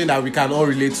like something that we can all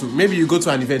relate to. Maybe you go to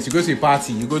an event, you go to a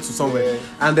party, you go to somewhere,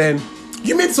 and then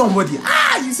you meet somebody.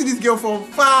 You see this girl from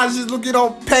far. She's looking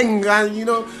all peng, and you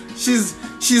know she's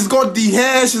got the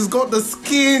hair, she's got the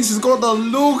skin, she's got the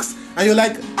looks, and you're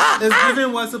like it's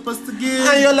giving what's supposed to give,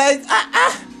 and you're like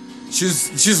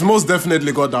She's most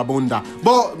definitely got that bunda.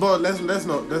 But let's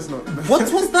not.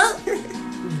 What was that?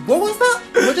 What was that?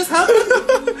 What just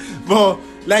happened? But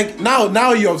like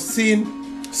now you've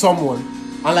seen someone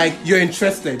and like you're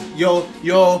interested. Your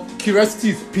curiosity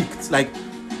is piqued. Like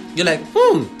you're like,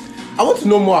 I want to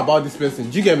know more about this person.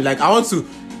 Do you get me? Like I want to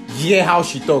hear how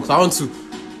she talks. I want to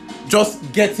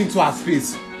just get into her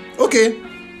space. Okay.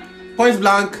 Point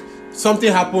blank,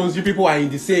 something happens, you people are in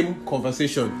the same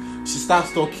conversation. She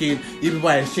starts talking, you people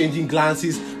are exchanging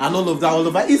glances and all of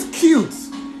that. It's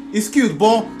cute,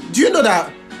 but do you know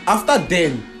that after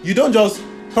then, you don't just,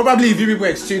 probably if you people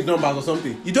exchange numbers or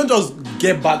something, you don't just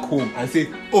get back home and say,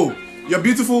 oh, you're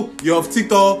beautiful, you're of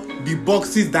TikTok, the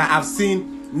boxes that I've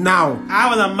seen now.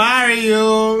 I wanna marry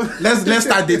you. Let's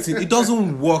start dating. It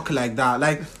doesn't work like that.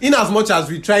 Like, in as much as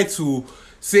we try to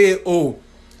say, oh,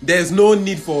 there's no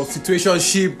need for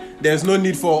situationship, there's no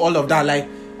need for all of that, like,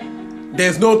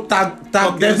 there's no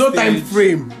there's no time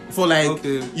frame for like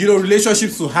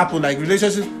relationships to happen. Like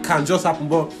relationships can just happen,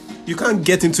 but you can't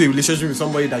get into a relationship with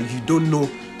somebody that you don't know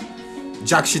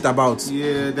jack shit about.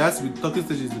 Yeah, talking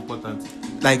stage is important.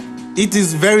 Like it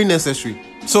is very necessary.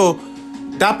 So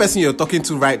that person you're talking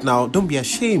to right now, don't be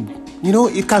ashamed. You know,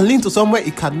 it can lead to somewhere,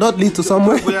 it cannot lead to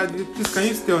somewhere. But please, can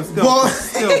you stay on?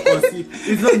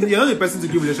 It's not, you're not the person to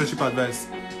give relationship advice.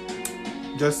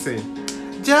 Just say.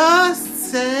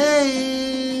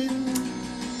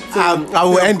 I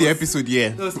will end the episode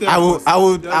here. I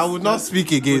will not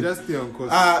speak again. Just stay on course.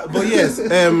 But yes,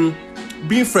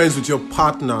 being friends with your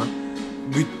partner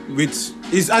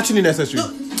with is actually necessary. No,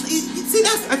 see,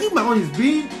 I think my own is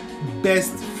being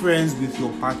best friends with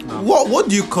your partner. What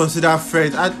do you consider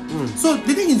friends? So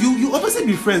the thing is, you obviously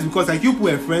be friends because like you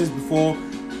were friends before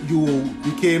you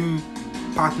became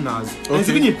partners. And it's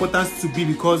even important to be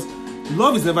because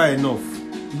love is never enough.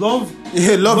 Love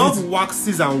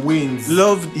waxes and wanes.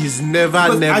 Love is never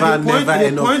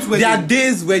enough. There are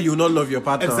days where you not love your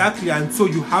partner. Exactly, and so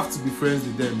you have to be friends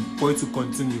with them for it to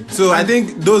continue. So I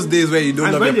think those days where you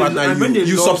don't love your partner,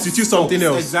 you substitute something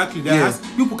else. Exactly.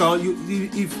 People can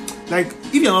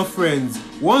if you're not friends,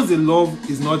 once the love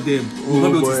is not there, you'll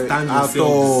not be able to stand yourselves. At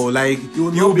all. Like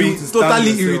you'll be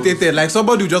totally irritated. Like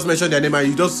somebody will just mention their name and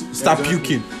you just start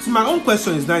puking. So my own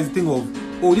question is now the thing of,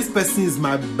 oh, this person is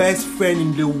my best friend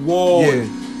in the world. Yeah.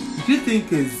 Do you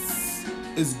think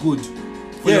is good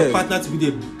for your partner to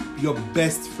be your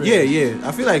best friend? Yeah.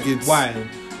 I feel like it's why?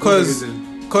 Because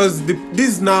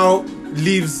this now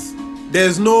leaves.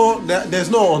 There's no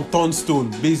unturned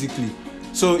stone basically.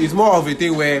 So it's more of a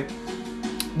thing where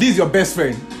this is your best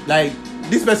friend. Like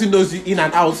this person knows you in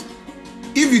and out.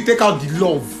 If you take out the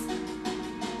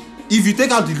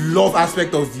love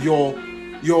aspect of your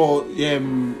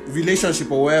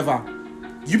relationship or whatever,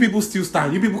 you people still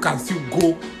stand. You people can still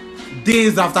go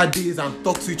days after days and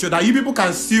talk to each other. You people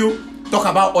can still talk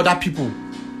about other people.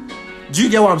 Do you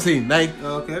get what I'm saying? Like,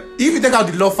 if you take out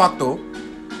the love factor,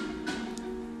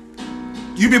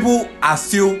 you people are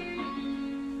still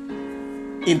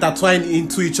intertwined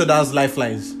into each other's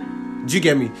lifelines. Do you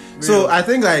get me? Really? So I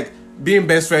think like being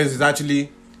best friends is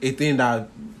actually a thing that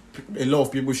a lot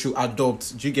of people should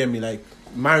adopt. Do you get me? Like,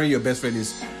 marrying your best friend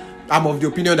is, I'm of the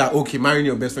opinion that marrying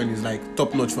your best friend is like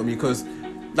top notch for me, because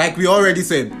like we already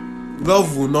said,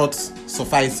 love will not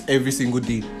suffice every single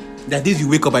day. There are days you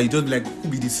wake up and you just be like, who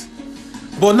be this?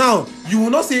 But now you will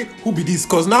not say who be this,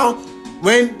 because now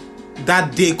when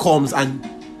that day comes and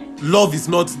love is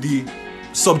not the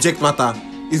subject matter,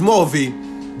 it's more of a,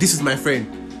 this is my friend,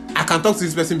 I can talk to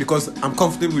this person because I'm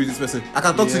comfortable with this person. I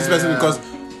can talk to this person because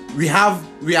we had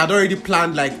already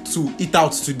planned like to eat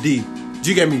out today. Do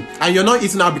you get me? And you're not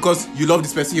eating out because you love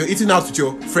this person. You're eating out with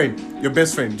your friend, your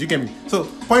best friend. Do you get me? So,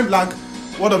 point blank,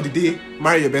 word of the day,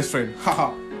 marry your best friend.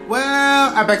 Haha.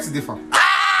 Well, I beg to differ.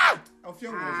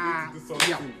 Fiona was going to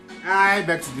do something. I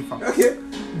beg to differ. Okay.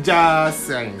 Just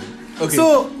saying. Okay.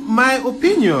 So my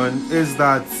opinion is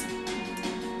that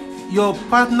your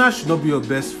partner should not be your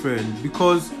best friend,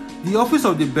 because the office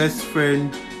of the best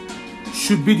friend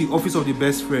should be the office of the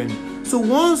best friend. So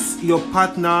once your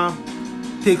partner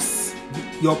takes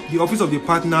the office of the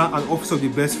partner and office of the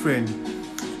best friend,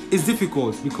 it's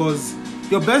difficult because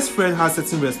your best friend has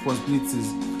certain responsibilities.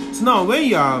 So now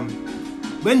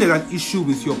when there's an issue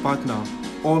with your partner,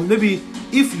 or maybe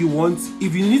if you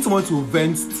need someone to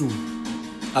vent to,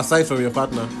 aside from your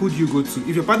partner, who do you go to?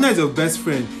 If your partner is your best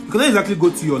friend, you cannot exactly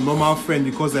go to your normal friend,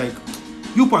 because like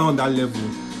you put on that level.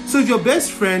 So if your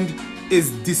best friend is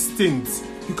distinct,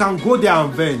 you can go there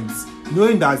and vent,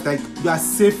 knowing that like you are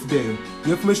safe there,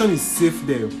 your information is safe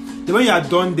there. Then when you are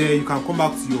done there, you can come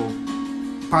back to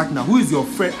your partner, who is your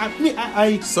friend.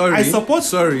 I support.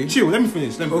 Sorry. Chill. Let me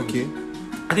finish. Okay.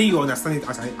 I think you understand it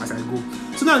as I go.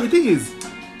 So now the thing is,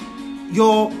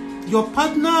 your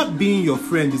partner being your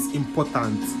friend is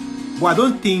important, but I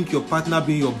don't think your partner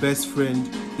being your best friend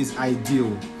is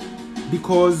ideal,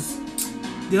 because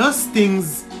there are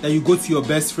things that you go to your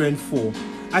best friend for,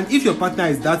 and if your partner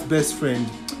is that best friend,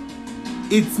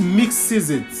 it mixes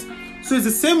it. So it's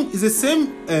the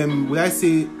same would I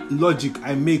say logic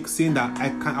I make, saying that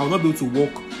I will not be able to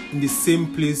work in the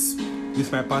same place with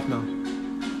my partner.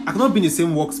 I cannot be in the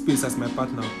same workspace as my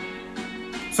partner.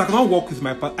 So I cannot work with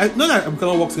my partner. Not that I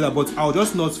cannot work together, but I'll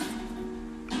just not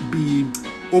be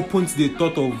open to the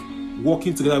thought of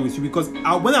working together with you, because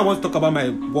when I want to talk about my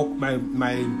work,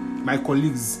 my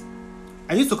colleagues,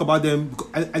 I need to talk about them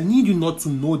because I need you not to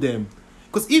know them.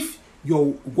 Because if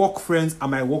your work friends are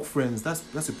my work friends,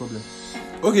 that's a problem.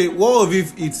 Okay, what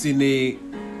if it's in a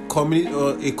community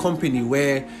or a company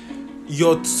where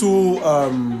your two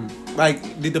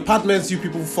like the departments you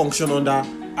people function under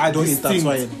don't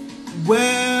intertwine?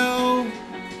 Well,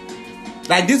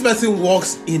 like this person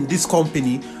works in this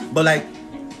company, but like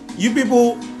you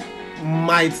people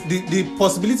might the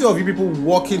possibility of you people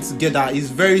working together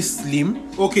is very slim.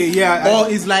 Okay, yeah. Or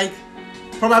it's like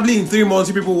probably in 3 months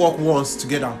you people work once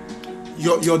together.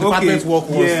 Your departments work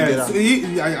once together. So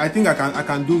I think I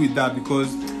can do with that,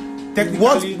 because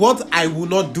technically what I will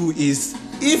not do is,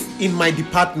 if in my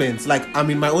department, like I'm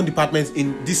in my own department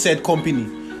in this said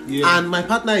company, and my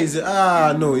partner is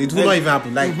no, it will not even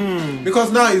happen. Like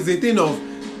because now it's a thing of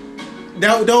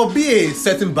there will be a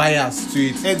certain bias to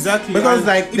it. Exactly. Because and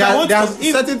like there are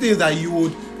certain things that you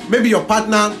would, maybe your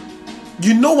partner,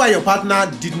 you know why your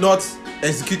partner did not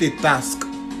execute a task.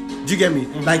 Do you get me?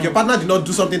 Like your partner did not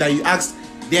do something that you asked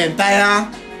the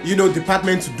entire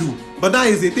department to do. But that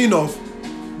is a thing of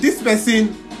this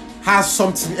person has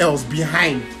something else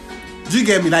behind. Do you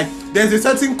get me? Like there's a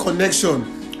certain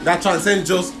connection that transcends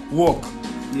just work.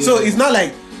 Yeah. So it's not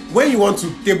like when you want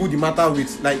to table the matter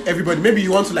with like everybody, maybe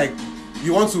you want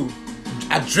to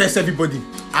address everybody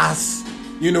as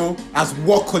as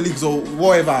work colleagues or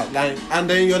whatever, like, and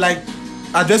then you're like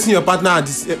addressing your partner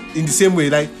in the same way,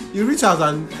 like you reach out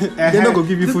and they're not gonna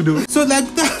give you food though. So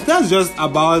like that's just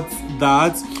about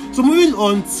that. So moving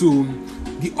on to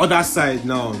the other side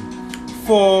now,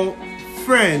 for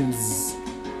friends,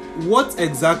 what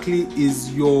exactly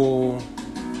is your,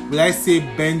 will I say,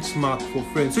 benchmark for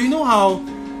friends? So you know how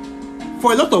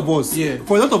for a lot of us,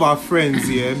 for a lot of our friends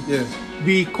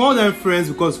we call them friends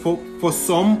because for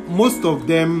some, most of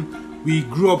them, we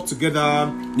grew up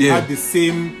together, we went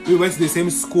to the same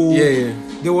school.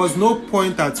 There was no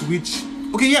point at which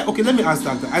let me ask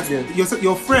that.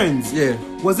 Your friends,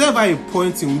 was there ever a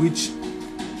point in which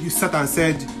you sat and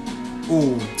said,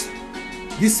 oh,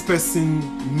 this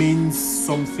person means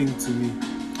something to me?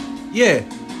 Actually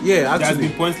there has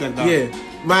been points like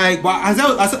that. But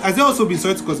has there also been,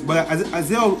 sorry to cut, but has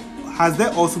there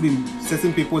also been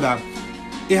certain people that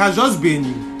it has just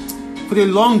been, for the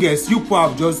longest, you people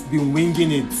have just been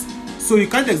winging it, so you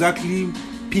can't exactly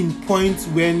pinpoint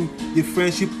when the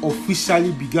friendship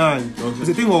officially began? It's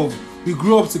a thing of we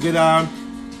grew up together,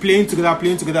 playing together,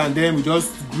 and then we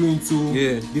just grew into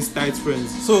these tight friends.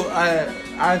 So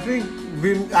I think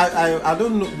I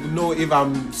don't know if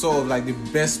I'm sort of like the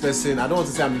best person. I don't want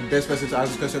to say I'm the best person to ask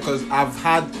this question, because I've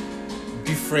had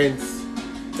different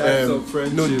types of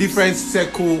friendships. No, different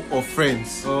circle of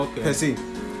friends per se.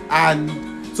 And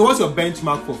so what's your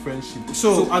benchmark for friendship?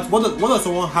 So what does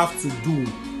someone have to do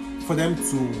for them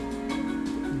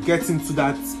to get into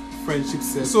that friendship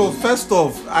circle? So first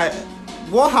off,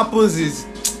 what happens is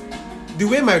the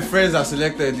way my friends are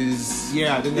selected is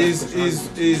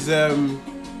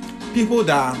people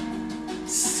that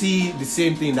see the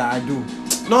same thing that I do.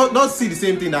 Not see the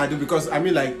same thing that I do, because I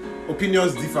mean like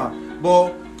opinions differ.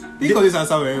 But think of this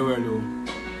answer very well though.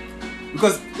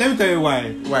 Because let me tell you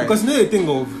why. Why? Because you know the thing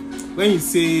of when you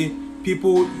say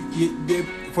people,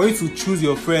 for you to choose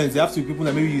your friends, they have to be people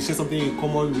that maybe you share something in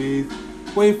common with.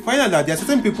 But you find out that there are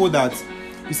certain people that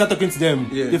you start talking to them,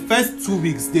 the first 2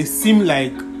 weeks they seem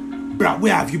like, bruh,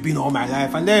 where have you been all my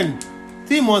life? And then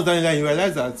 3 months down the line you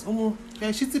realize that, oh, you're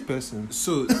a shitty person.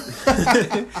 So,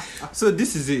 so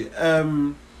this is it.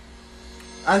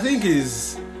 I think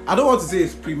I don't want to say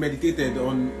it's premeditated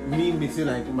on me meeting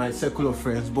like my circle of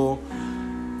friends, but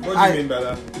what do you mean by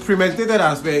that? Premeditated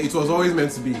as where it was always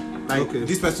meant to be. Like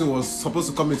this person was supposed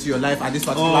to come into your life at this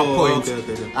particular point,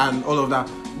 and all of that.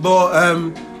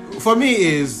 But for me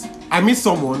is I meet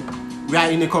someone, we are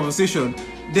in a conversation.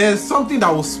 There's something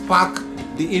that will spark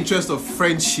the interest of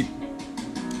friendship.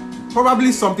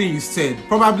 Probably something you said.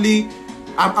 Probably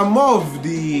I'm more of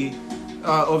the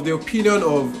opinion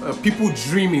of people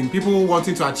dreaming, people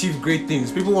wanting to achieve great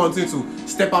things, people wanting to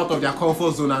step out of their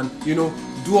comfort zone and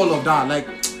do all of that. Like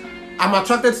I'm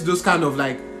attracted to those kind of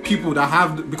like people that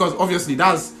have, because obviously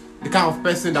that's the kind of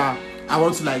person that I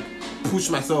want to like push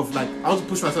myself. Like I want to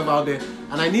push myself out there,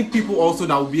 and I need people also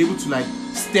that will be able to like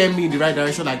steer me in the right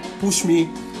direction, like push me,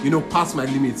 past my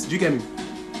limits. Do you get me?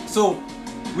 So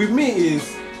with me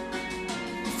is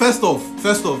first off,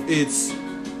 it's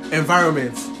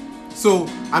environment. So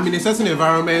I'm in a certain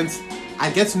environment, I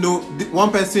get to know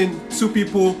one person, 2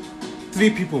 people, 3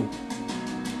 people.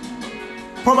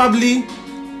 Probably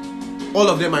all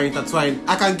of them are intertwined.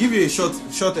 I can give you a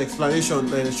short explanation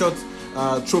and a short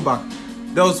throwback.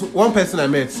 There was one person I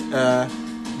met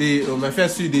my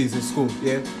first few days in school.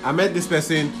 Yeah, I met this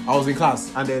person. I was in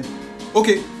class, and then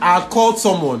I had called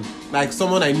someone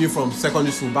I knew from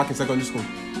secondary school, back in secondary school.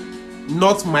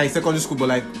 Not my secondary school, but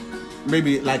like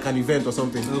maybe like an event or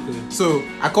something. So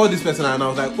I called this person and I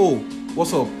was like, oh,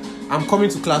 what's up? I'm coming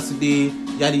to class today,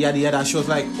 yada yada yada. She was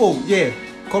like, oh yeah,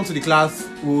 come to the class,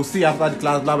 we'll see after the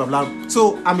class, blah blah blah.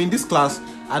 So I'm in this class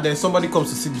and then somebody comes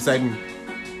to sit beside me,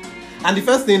 and the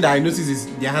first thing that I notice is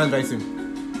their handwriting.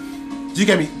 Do you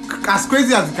get me? As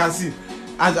crazy as you can see,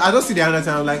 I just see their handwriting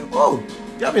and I'm like, oh,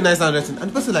 you have a nice handwriting. And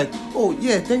the person like, oh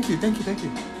yeah, thank you.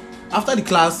 After the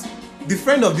class, the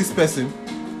friend of this person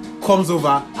comes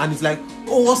over and it's like,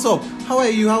 oh, what's up? How are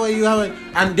you?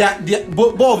 And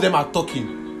both of them are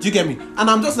talking. Do you get me? And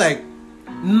I'm just like,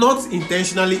 not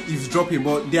intentionally eavesdropping,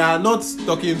 but they are not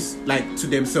talking like to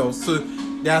themselves. So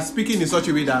they are speaking in such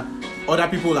a way that other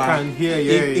people are can hear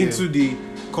into the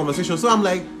conversation. So I'm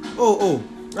like, oh,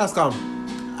 that's calm.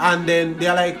 And then they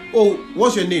are like, oh,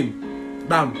 what's your name?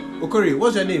 Bam. Okori,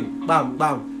 what's your name? Bam,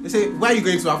 bam. They say, where are you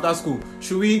going to after school?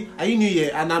 Are you new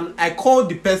here? And I called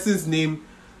the person's name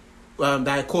that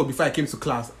I called before I came to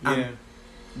class. And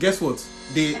guess what?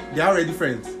 They are already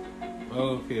friends.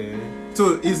 Okay.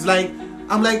 So it's like,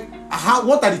 I'm like,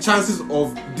 what are the chances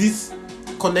of this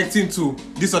connecting to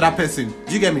this other person?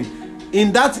 Do you get me?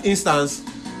 In that instance,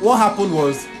 what happened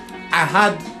was I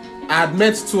had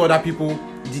met 2 other people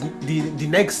the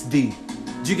next day.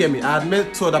 Do you get me? I had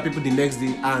met 2 other people the next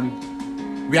day and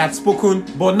we had spoken,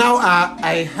 but now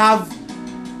I have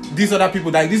these other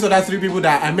people, like these other 3 people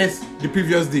that I met the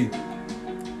previous day.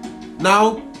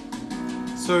 Now,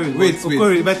 sorry, wait.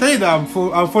 Okori, if I tell you that I'm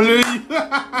following you.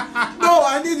 No,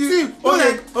 I need you. See,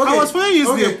 okay. I was following you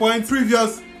to the point.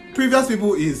 Previous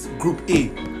people is group A.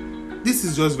 This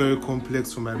is just very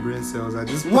complex for my brain cells at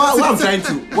this point. What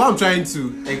I'm trying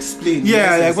to explain.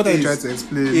 Yeah, like what are you trying to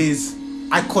explain? Is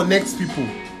I connect people.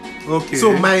 Okay.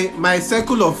 So my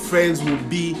circle of friends will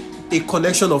be a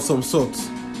connection of some sort.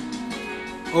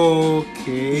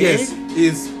 Okay. Yes,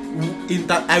 is in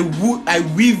that I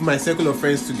weave my circle of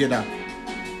friends together.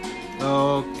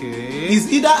 Okay. It's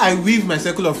either I weave my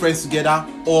circle of friends together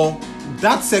or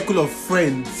that circle of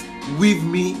friends weave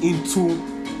me into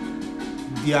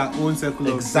their own circle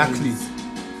of exactly. friends.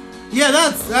 Yeah,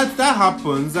 that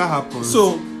happens.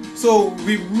 So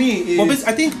with me, but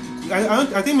I think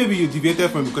maybe you deviated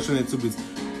from the question a little bit.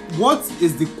 What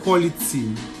is the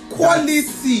quality?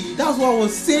 That's what I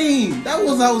was saying. That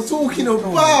was what I was talking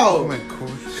about. Oh my gosh.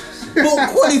 But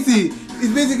quality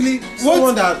is basically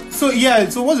someone that. So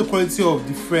what's the quality of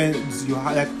the friends you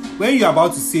have? Like when you're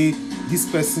about to say this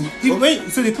person.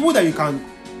 So the people that you can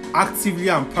actively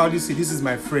and proudly say this is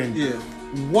my friend. Yeah.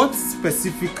 What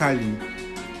specifically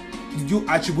did you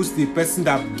attribute to the person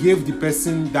that gave the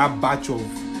person that batch of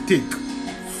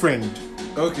friend?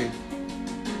 Okay.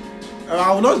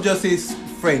 I will not just say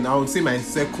friend. I would say my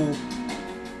circle,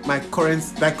 my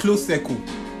close circle.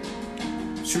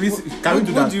 Can we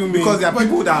do that? What do you mean? Because there are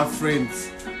people that are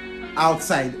friends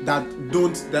outside that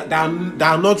are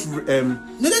not. No,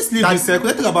 let's leave the circle.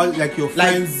 Let's talk about like your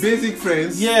friends, like basic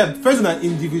friends. Yeah, friends on an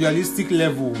individualistic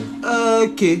level.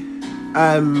 Okay.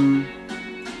 I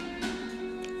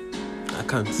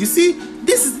can't. You see,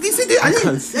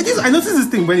 I noticed this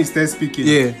thing when he started speaking.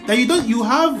 Yeah. That you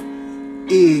have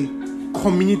a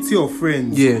community of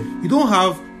friends. Yeah. You don't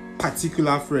have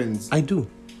particular friends. I do.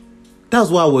 That's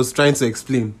what I was trying to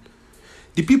explain.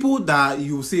 The people that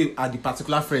you say are the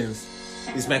particular friends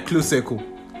is my close circle.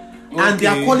 And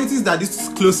there are qualities that this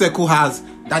close circle has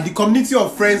that the community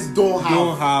of friends don't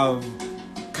have.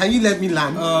 Can you let me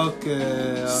land?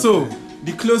 Okay. So,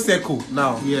 the close circle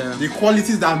now. Yeah. The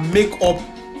qualities that make up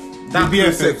that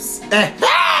BFFs.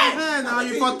 Now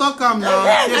you for talk now.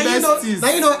 The besties.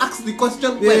 Now you know ask the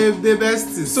question. The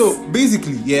besties. So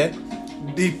basically, yeah,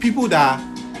 the people that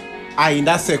are in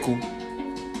that circle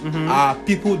are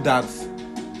people that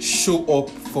show up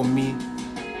for me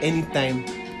anytime,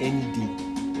 any day.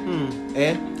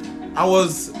 I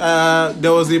was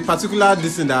there was a particular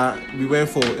thing that we went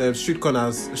for street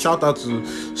corners. Shout out to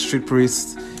Street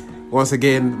Priest. Once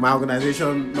again, my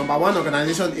organization, number one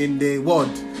organization in the world.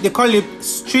 They call it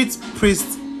Street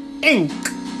Priest Inc.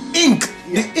 Yeah.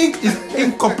 The Inc is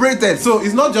incorporated. So we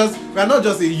are not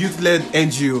just a youth-led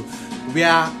NGO. We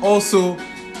are also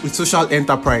a social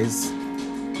enterprise.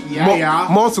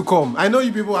 More to come. I know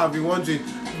you people have been wondering.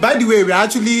 By the way, we're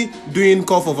actually doing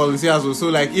call for volunteers also.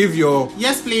 Like if you're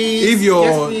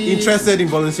interested in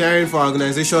volunteering for our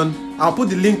organization, I'll put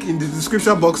the link in the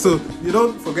description box so you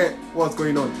don't forget what's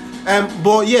going on.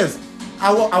 But yes,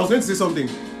 I was going to say something.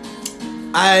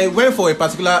 I went for a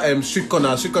particular street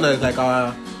corner. Street corner is like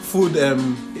our food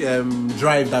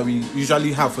drive that we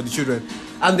usually have for the children.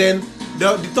 And then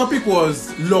the topic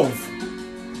was love.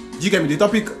 Do you get me? The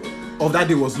topic of that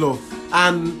day was love.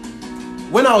 And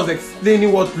when I was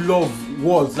explaining what love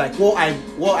was, like what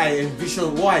I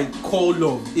envision, what I call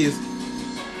love is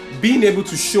being able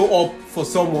to show up for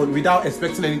someone without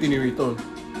expecting anything in return.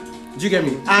 Do you get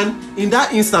me? And in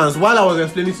that instance, while I was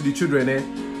explaining to the children,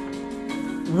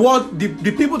 what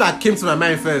the people that came to my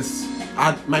mind first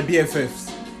are my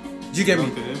BFFs. Do you get me?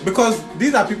 Okay. Because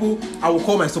these are people I will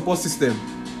call my support system.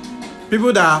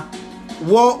 People that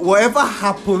whatever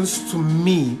happens to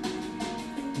me,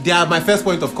 they are my first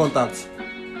point of contact.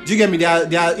 Do you get me?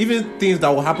 There are even things that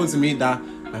will happen to me that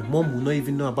my mom will not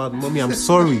even know about. Mommy, I'm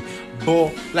sorry.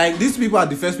 But like these people are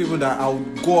the first people that I'll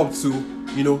go up to,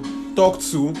 talk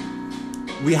to.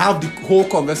 We have the whole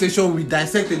conversation, we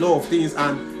dissect a lot of things,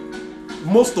 and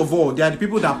most of all, they are the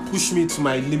people that push me to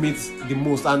my limits the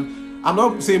most. And I'm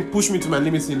not saying push me to my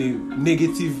limits in a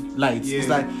negative light. Yeah. It's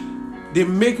like they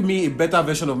make me a better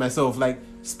version of myself. Like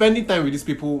spending time with these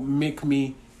people make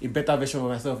me a better version of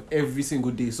myself every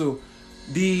single day. So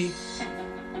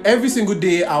every single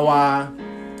day our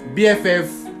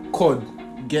BFF code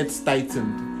gets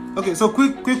tightened. Okay, so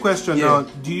quick question now.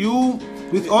 Do you,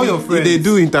 with all your friends, they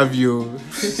do interview?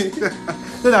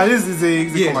 No, this is a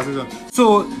conversation.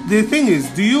 So the thing is,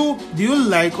 do you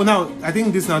like? Oh, now I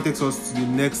think this now takes us to the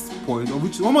next point,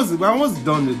 which we're almost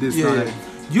done with this. Now. Like,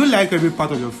 do you like every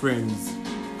part of your friends?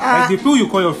 Like the people you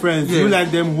call your friends, do you like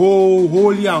them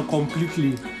wholly and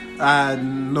completely?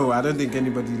 No, I don't think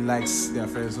anybody likes their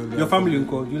friends wholly. Your family,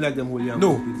 do you like them wholly and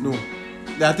completely? No.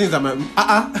 There are things that might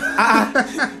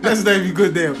let's not even go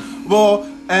there. But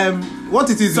what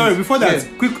it is? Sorry, before that,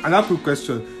 another quick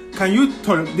question. Can you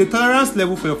the tolerance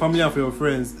level for your family and for your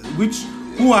friends?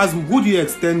 Who do you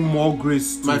extend more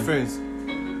grace to? My friends.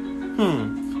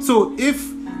 So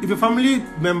if your family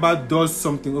member does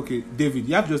something, okay, David,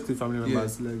 you have just 3 family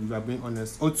members. Like, if you are being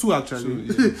honest, or 2 actually.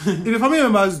 If your family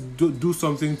members do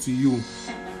something to you,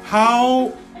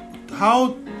 how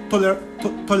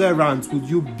tolerant would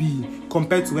you be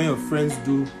compared to when your friends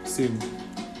do same?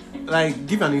 Like,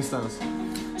 give an instance.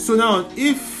 So now,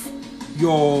 if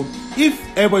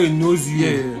everybody knows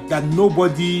you, that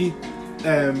nobody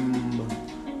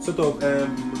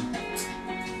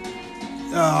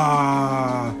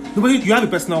nobody, you have a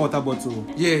personal water bottle.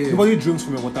 Nobody drinks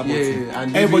from your water bottle.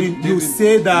 And everybody, you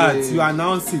say that, you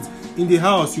announce it in the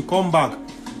house. You come back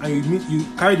and you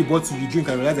carry the bottle, you drink,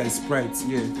 and realize that it's Sprite.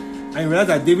 And you realize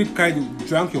that David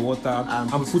drank your water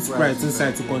and put Sprite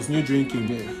inside to continue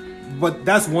drinking. But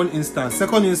that's one instance.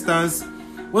 Second instance,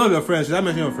 one of your friends. Should I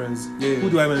mention your friends? Who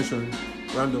do I mention?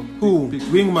 Random. Who?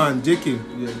 Wingman, JK.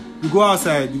 You go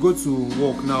outside, you go to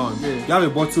work now. You have a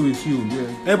bottle with you.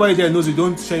 Everybody there knows you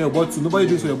don't share your bottle. Nobody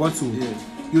drinks from your bottle.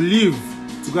 You leave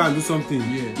to go and do something.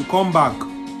 You come back.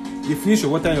 They finish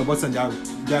your water in your bottle and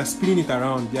they are spinning it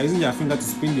around. They are using their finger to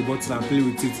spin the bottle and play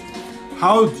with it.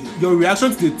 How your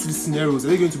reaction to the 2 scenarios, are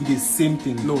they going to be the same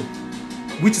thing? No.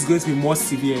 Which is going to be more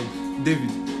severe? David.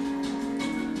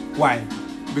 Why?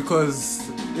 Because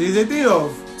it's a thing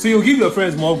of So you give your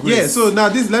friends more grace. Yeah, so now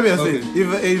this, let me just say,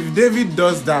 Okay. if David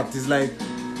does that, it's like,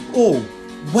 oh,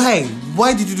 why?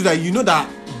 Why did you do that? You know that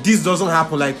this doesn't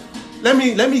happen. Like, let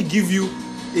me give you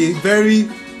a very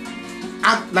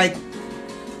like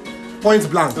point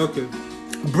blank. Okay.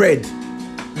 Bread,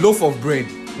 loaf of bread,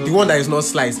 the one that is not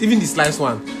sliced, even the sliced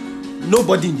one.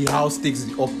 Nobody in the house takes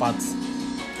the up part.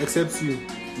 Except you.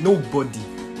 Nobody,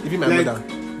 even my Like, mother.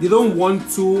 they don't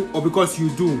want to, or because you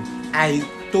do. I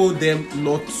told them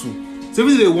not to. So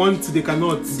if they want to, they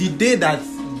cannot. The day that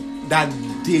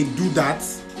they do that,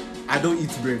 I don't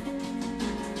eat bread.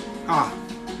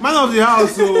 Man of the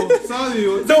house, so sorry.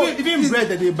 No, So even bread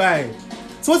that they buy.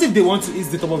 So what if they want to eat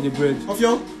the top of the bread?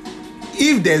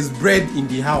 If there's bread in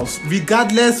the house,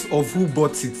 regardless of who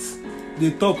bought it,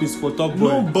 The top is for top boy.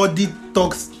 nobody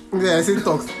talks. Yeah, I say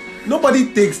talks.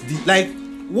 Nobody takes the, like,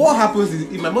 what happens is,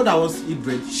 if my mother wants to eat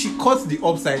bread, she cuts the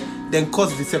upside, then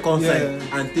cuts the second Yeah. side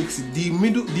and takes it. The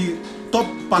middle, the top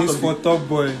part It's of for it. top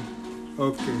boy.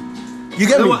 Okay. You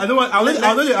get me? I don't want.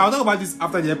 I'll talk about this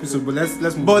after the episode, but let's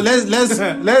move. But on. let's Because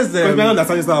I don't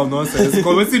understand this type of nonsense.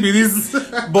 Because we see this.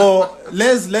 But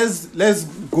let's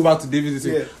go back to David's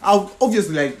thing. Yeah.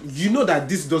 Obviously, like, you know that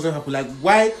this doesn't happen. Like,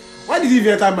 why did he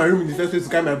even enter my room in the first place to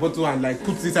carry my bottle and like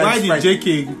put this? Why did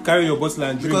JK carry your bottle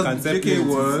and drink Because and JK separate it?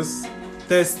 was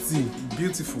thirsty?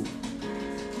 beautiful.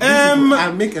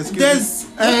 I make excuses.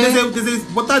 There's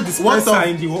a water dispenser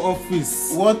in the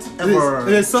office. Whatever.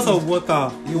 There's a source of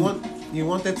water. You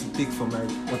wanted to take from my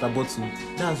water bottle.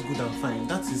 That's good and fine.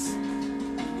 That is.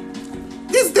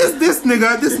 This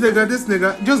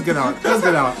nigga. Just get out.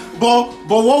 But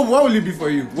what will it be for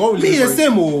you? What will it Me be the for you?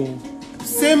 same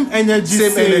same energy.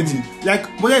 Same energy. Like,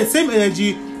 but then same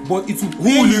energy, but it will Who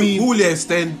pain will me. you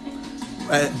extend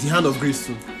the hand of grace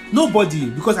to? Nobody,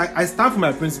 because I stand for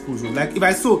my principles. Like,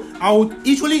 I would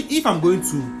usually, if I'm going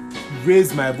to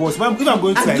raise my voice, if I'm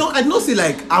going to, I don't say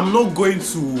like I'm not going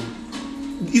to.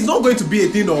 It's not going to be a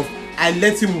thing of I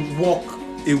let him walk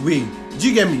away. Do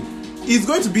you get me? It's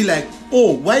going to be like,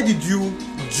 oh, why did you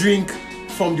drink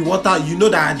from the water? You know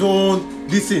that I don't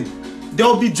listen. There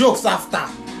will be jokes after.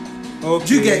 okay.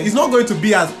 Do you get? It's not going to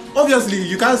be as obviously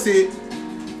you can't say.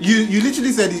 You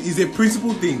literally said it is a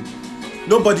principle thing.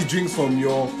 Nobody drinks from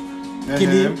your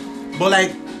kidney. But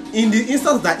like in the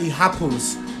instance that it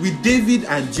happens with David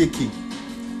and JK,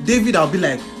 David, I'll be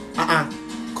like,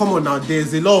 come on now.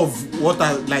 There's a lot of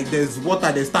water. Like there's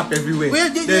water. There's tap everywhere. Well,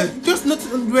 just not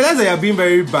realize that you're being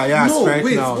very biased No, right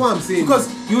wait. now. What I'm saying because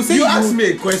you asked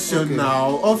me a question Okay.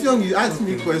 now. Ofyong, you asked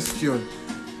me a question.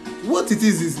 What it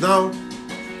is now.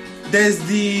 There's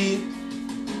the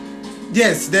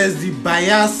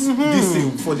bias this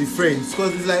thing for the friends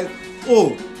because it's like,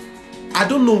 oh, I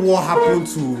don't know what happened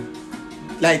to,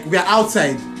 like, we're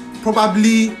outside,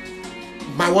 probably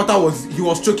my water he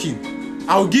was choking.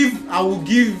 I will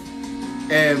give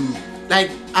like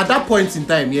at that point in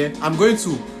time, yeah, I'm going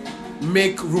to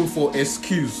make room for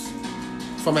excuse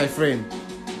for my friend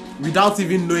without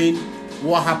even knowing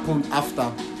what happened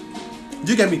after.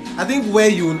 Do you get me? I think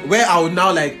where I would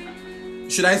now, like,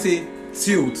 should I say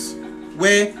tilt,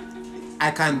 where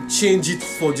I can change it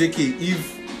for JK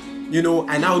if, you know,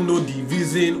 I now know the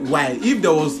reason why. If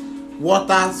there was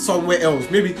water somewhere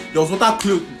else, maybe there was water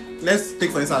close. Let's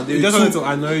take for instance. They just wanted to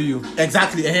annoy you.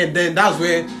 Exactly, and then that's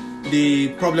where the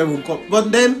problem will come.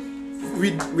 But then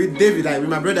with David, like with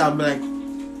my brother, I'm like,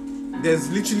 there's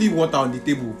literally water on the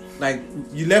table. Like,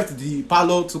 you left the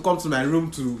parlor to come to my room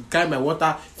to carry my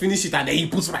water, finish it, and then you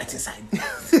put right inside.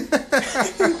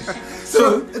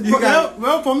 So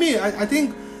well, for me, I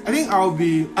think I'll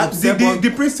be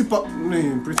the principles.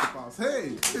 Hey,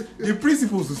 the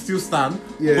principles will still stand.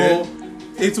 Yeah. But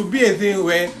it will be a thing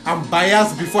where I'm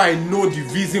biased before I know the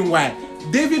reason why.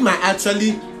 David might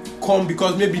actually come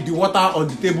because maybe the water on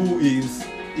the table is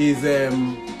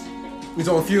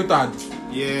unfiltered.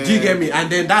 Yeah. Do you get me? And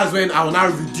then that's when I will now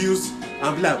reduce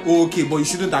and be like, oh, okay, but you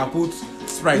shouldn't have put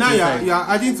Sprite now inside. you're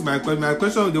adding to my question. My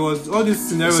question, there was all these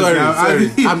scenarios. Sorry.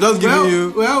 I'm just giving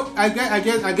you. Well, I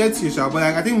get you, Sha, but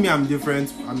like, I think I'm different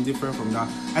from that.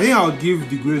 I think I'll give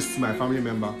the grace to my family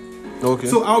member. Okay.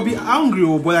 So I'll be angry,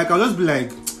 but like I'll just be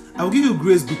like, I'll give you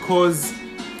grace because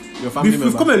your family member.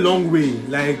 we've come a long way.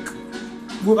 Like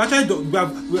we've actually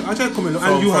come a long,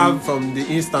 and you have from the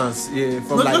instance, yeah.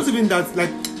 From not even that,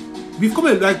 like. We've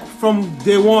come like from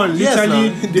day one, yes,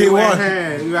 literally day one.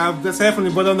 You have the self from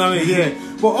the bottom down here,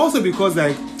 but also because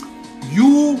like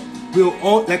you will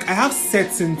all like I have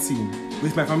certainty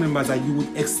with my family members that you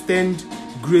would extend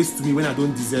grace to me when I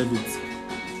don't deserve it.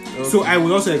 Okay. So I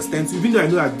will also extend to, even though I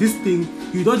know that this thing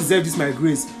you don't deserve this my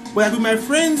grace, but like with my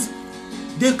friends,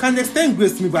 they can extend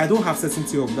grace to me, but I don't have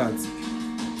certainty of that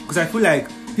because I feel like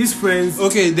his friends.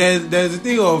 Okay, there's the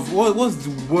thing of what's the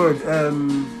word?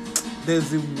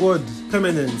 There's the word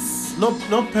Permanence.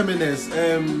 not permanence.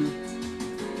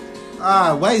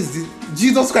 Why is this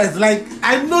Jesus Christ? Like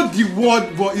I know the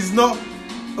word, but it's not.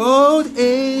 Old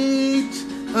age.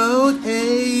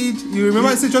 You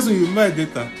remember? See, trust me, you remember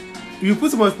data. You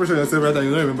put so much pressure on yourself right now,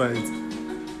 you don't remember it.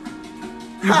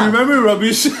 You remember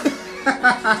rubbish.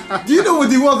 Do you know what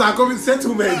the words are coming?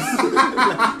 Settlements.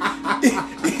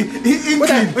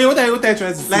 What are you trying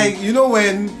to say? Like you know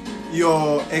when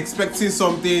you're expecting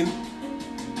something.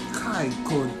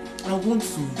 God, I want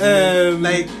to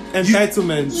like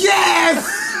entitlement. Yes.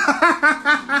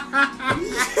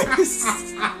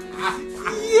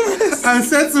 Yes. And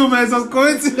settlements of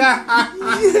going to that.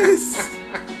 Yes.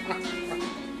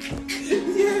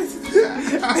 Yes.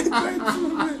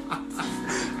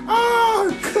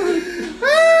 Oh God.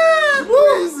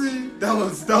 That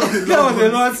was a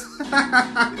lot.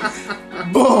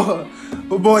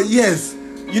 But yes,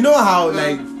 you know how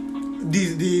like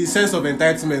the sense of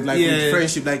entitlement, like with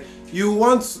friendship, like you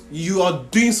are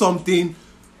doing something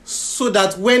so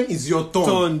that when it's your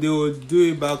turn, they will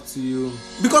do it back to you.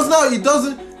 Because now it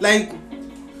doesn't like.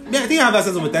 I think I have a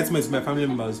sense of entitlement to my family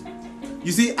members.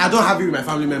 You see, I don't have it with my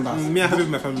family members. Me, I have it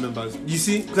with my family members. You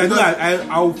see, because I know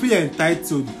I will feel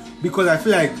entitled because I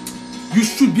feel like you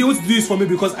should be able to do this for me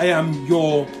because I am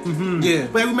your. Yeah.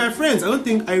 But with my friends, I don't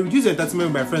think I reduce entitlement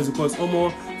with my friends because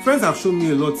friends have shown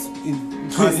me a lot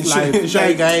in past life.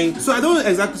 Shy guy. So I don't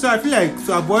exactly. So I feel like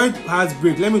to avoid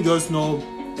heartbreak, let me just not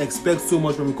expect so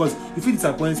much from me because if it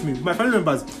disappoints me, my family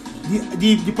members,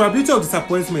 the probability of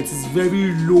disappointment is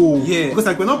very low. Yeah. Because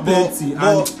like we're not plenty.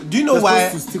 But do you know why?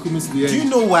 To stick with me to the end. Do you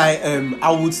know why?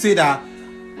 I would say that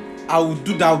I would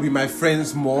do that with my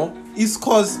friends more. It's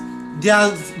because there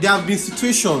have been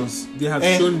situations they have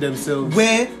shown themselves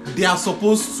where they are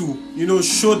supposed to,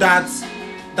 show that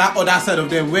other side of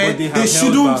them where they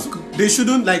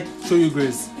shouldn't like show you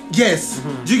grace. Yes.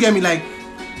 Do you get me? Like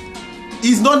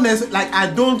it's not necessary. Like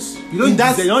they don't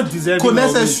deserve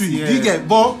necessary. Yeah. Do you get?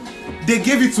 But they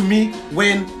gave it to me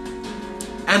when,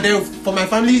 and then for my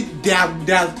family, there are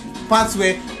parts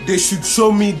where they should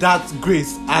show me that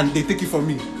grace and they take it from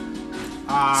me.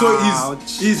 So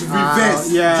it's reverse.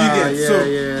 Yeah, do you get?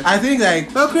 Yeah. I think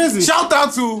like crazy. Shout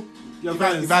out to your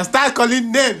friends. If I start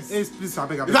calling names, please, I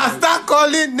beg. If I start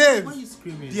calling names, why are you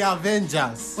screaming? The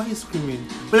Avengers. Why are you screaming?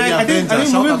 But like, I think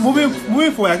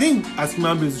moving forward, I think as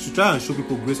human beings, you should try and show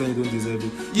people grace when they don't deserve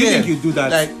it. Do you think you do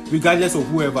that regardless of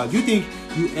whoever? Do you think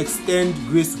you extend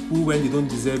grace to people when they don't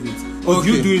deserve it? Or do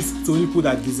you do it to only people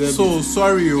that deserve it? So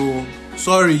sorry, you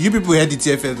people heard it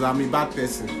here first. I'm a bad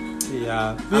person.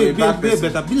 Yeah, be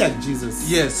better. Be like Jesus.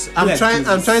 Yes, I'm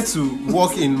trying to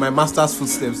walk in my master's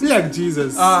footsteps. Be like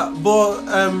Jesus. But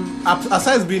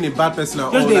aside being a bad person,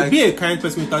 be a kind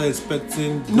person without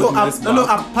expecting.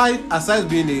 Aside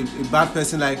being a bad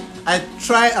person, like I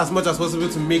try as much as possible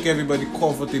to make everybody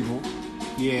comfortable.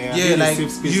 Yeah, like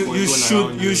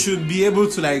you should be able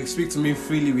to like speak to me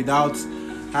freely without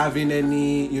having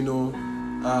any,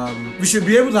 we should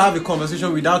be able to have a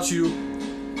conversation without you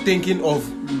thinking of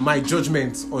my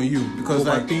judgment on you because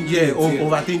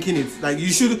overthinking it. Like you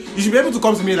should be able to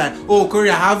come to me like, oh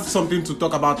Corey, I have something to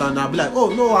talk about, and I'll be like,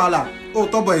 oh no Allah, oh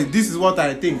Top Boy, this is what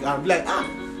I think. I'll be like,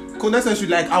 necessarily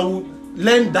like I will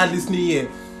learn that listening here.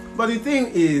 But the thing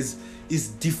is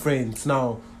different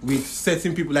now with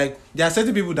certain people. Like there are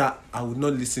certain people that I would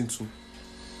not listen to.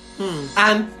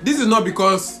 And this is not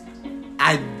because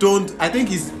I think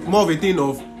it's more of a thing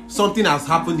of something has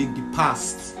happened in the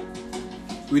past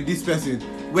with this person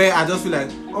where I just feel like,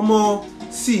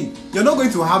 see, you're not going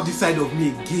to have this side of me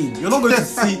again. You're not going to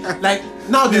see like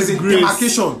now there's a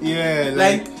demarcation. Yeah,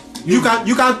 like you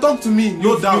can talk to me,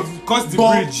 no doubt. Cross the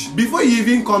bridge. Before you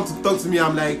even come to talk to me,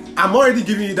 I'm already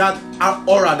giving you that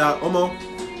aura that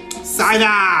side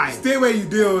eye. Stay where you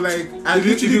do. Like I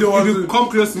literally don't want to come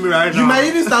close to me right now. You might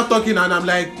even start talking and I'm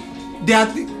like,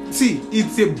 see,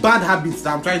 it's a bad habit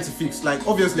that I'm trying to fix. Like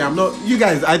obviously I'm not. You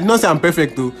guys, I did not say I'm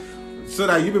perfect though. So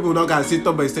that you people not gonna say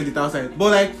Top Boy said it outside.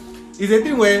 But like it's a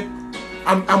thing where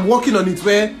I'm working on it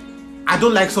where I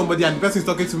don't like somebody and the person is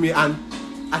talking to me and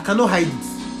I cannot hide it.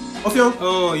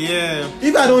 Oh yeah.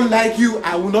 If I don't like you,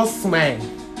 I will not smile.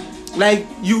 Like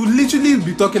you literally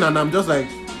be talking and I'm just like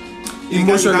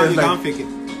emotionless. You can't fake it.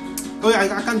 Oh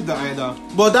yeah, I can't do that either.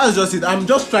 But that's just it. I'm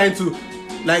just trying to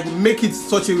like make it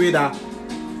such a way that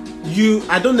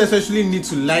I don't necessarily need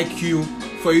to like you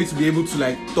for you to be able to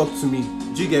like talk to me.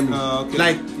 Do you get me? Okay.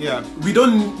 Like, we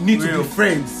don't need to be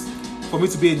friends for me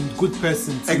to be a good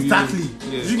person. Exactly.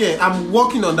 Yeah. Do you get? I'm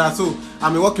working on that, so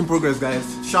I'm a work in progress, guys.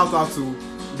 Shout out to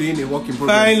being a work in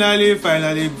progress.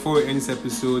 Finally, before we end this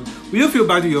episode, will you feel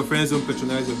bad if your friends don't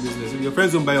patronize your business? If your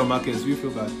friends don't buy your markets, will you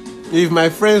feel bad? If my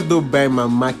friends don't buy my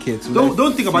market,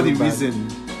 don't think about the reason.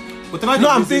 Whatever the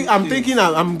reason I'm thinking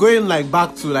I'm going like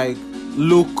back to like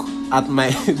look at my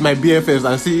my BFFs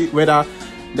and see whether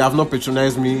they have not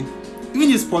patronized me. Even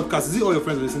this podcast, is it all your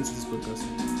friends listen to this podcast?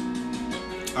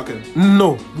 Okay.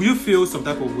 No. Will you feel some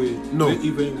type of way? No.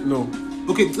 No.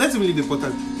 Okay, let's even leave the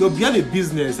podcast. You're behind a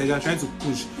business and you're trying to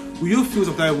push. Will you feel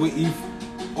some type of way if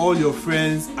all your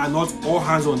friends are not all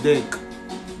hands on deck?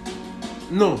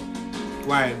 No.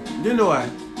 Why? Do you know why?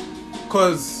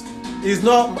 Because it's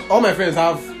not all my friends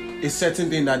have a certain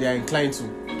thing that they are inclined to.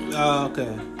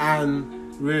 Okay. And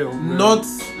Real.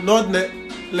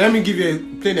 let me give you a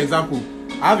plain example.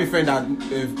 I have a friend that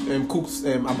cooks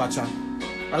abacha.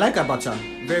 I like abacha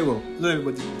very well. Not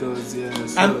everybody does,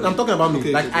 yes. And I'm talking about me.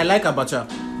 Okay, like okay. I like abacha,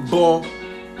 but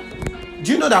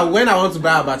do you know that when I want to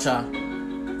buy abacha,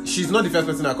 she's not the first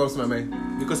person that comes to my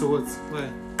mind. Because of what? Why?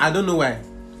 I don't know why.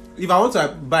 If I want to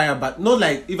buy abacha, not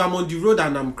like if I'm on the road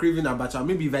and I'm craving abacha,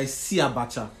 maybe if I see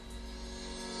abacha,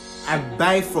 I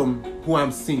buy from who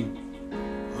I'm seeing.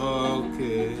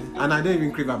 Okay. And I don't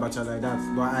even crave abacha like that,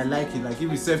 but I like it. Like if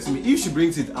it's served to me, if she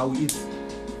brings it, I will eat.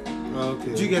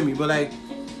 Okay. Do you get me? But like,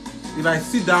 if I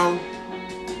sit down,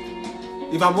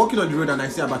 if I'm walking on the road and I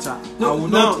see abacha, I will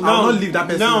not leave that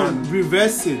person. Now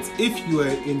reverse it. If you are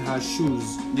in her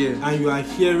shoes, and you are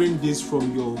hearing this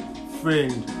from your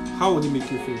friend, how would it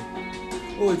make you feel?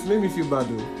 Oh, it made me feel bad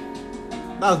though.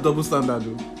 That's double standard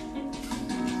though.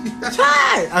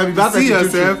 Try. I mean, see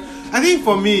yourself. I think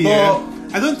for me, but,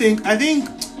 I think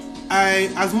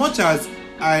as much as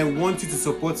I want you to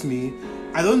support me,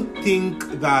 I don't think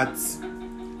that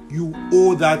you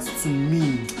owe that to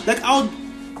me. Like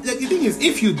the thing is,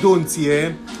 if you don't,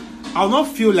 I'll not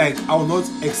feel like I'll not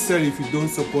excel if you don't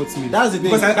support me. That's the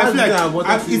thing. Because I feel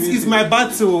like it's my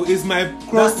battle, it's my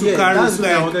cross to carry. That's the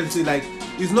thing I wanted to say. Like,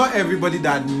 it's not everybody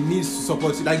that needs to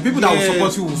support you. Like people that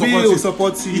will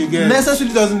support you again.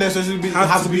 Necessarily doesn't necessarily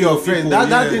have to be your friend. People,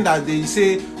 that thing that they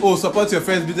say, oh, support your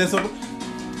friend's business.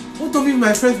 What of if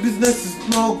my friend's business is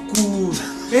not good?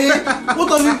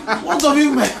 What of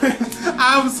if my friend?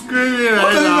 I'm screaming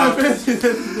right now. What of if my friend's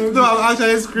business is not good? No, I'm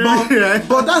actually screaming.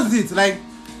 But that's it. Like,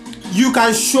 you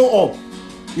can show up,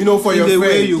 for your friend. In the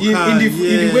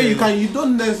way you can. You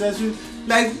don't necessarily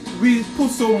like we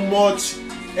put so much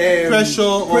pressure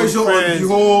on the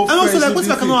whole. And also, like, what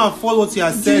if I cannot afford what you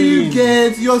are selling?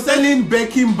 You're selling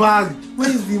baking bag. Where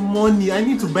is the money? I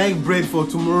need to buy bread for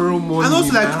tomorrow morning. And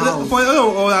also, like, for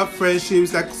all our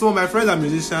friendships, like some of my friends are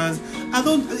musicians.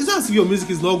 It's not as if your music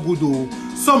is not good though.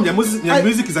 Some their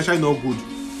music is actually not good.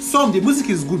 Some the music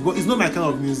is good, but it's not my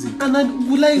kind of music. And I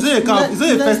would like. It's not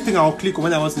the first thing I'll click on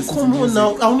when I want to listen to music. Come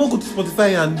on now, I'll not go to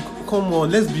Spotify and come on.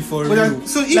 Let's be for real.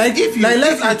 So if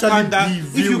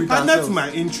you partner ourselves. to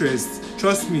my interest,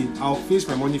 trust me, I'll finish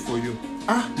my money for you.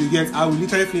 You get? I will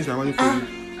literally finish my money for you.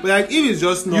 But like if it's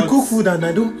just not, you cook food and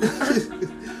I don't.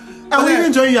 I will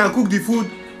even join you and cook the food.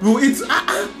 We'll eat.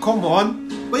 Come on.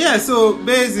 But yeah, so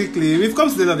basically, we've come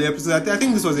to the end of the episode. I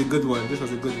think this was a good one.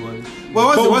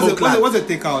 Well, what's the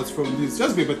takeout from this?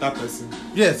 Just be a better person.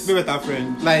 Yes. Be a better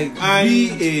friend. Like, be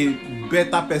a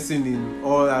better person in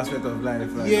all aspects of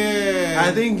life. Right? Yeah.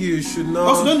 I think you should not.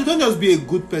 Also, don't just be a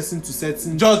good person to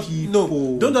certain people.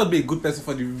 No, don't just be a good person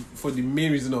for the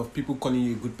main reason of people calling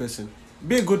you a good person.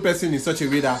 Be a good person in such a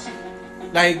way that,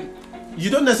 like, you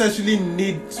don't necessarily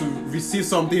need to receive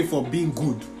something for being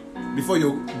good. Before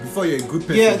you're a good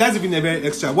person. Yeah, that's even a very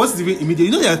extra. What's even immediate?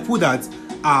 You know there are people that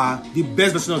are the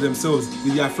best version of themselves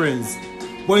with their friends,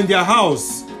 but in their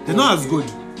house they're not as good.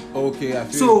 Okay, I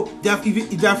feel. So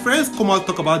if their friends come out and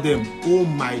talk about them, oh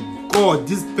my God,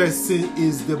 this person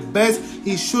is the best.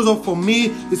 He shows up for me.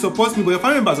 He supports me. But your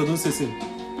family members don't say same.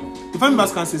 Your family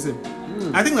members can't say same.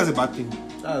 I think that's a bad thing.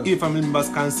 If your family members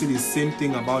can't say the same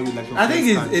thing about you, like your I think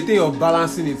it's a thing of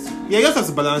balancing it. Yeah, you just have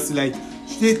to balance it. Like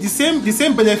the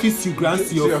same benefits you grant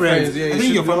to your friends. Yeah, I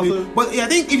think your family, but I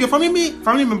think if your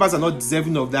family members are not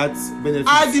deserving of that benefit,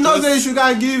 I did not say you should go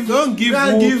and give. Don't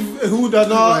give who does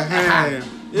not.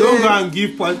 Don't go and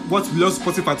give what belongs to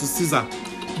Potiphar to Caesar.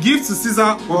 Give to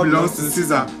Caesar what belongs to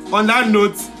Caesar. On that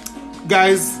note,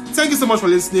 guys, thank you so much for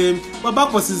listening. We're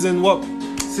back for season what?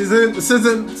 Season what?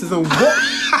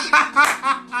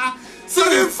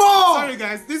 Season 4. Sorry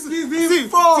guys, this is season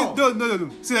 4. No.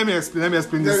 See, let me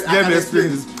explain this.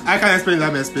 I can't explain.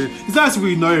 Let me explain. It's not as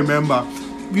we not remember.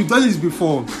 We've done this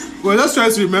before. We're just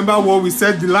trying to remember what we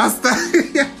said the last time.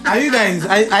 Are you guys?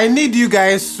 I need you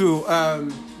guys to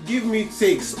give me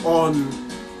takes on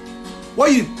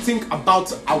what you think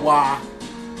about our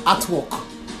artwork.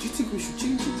 Do you think we should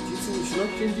change it?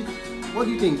 change it? What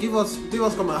do you think? Give us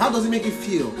comment. How does it make you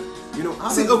feel? You know,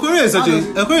 see, Okorie is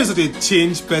such a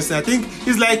changed person. I think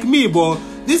he's like me, but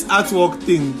this artwork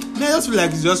thing, I just feel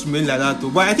like it's just remain like that too.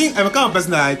 But I think I'm a kind of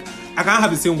person that like, I can't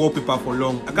have the same wallpaper for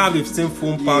long. I can't have the same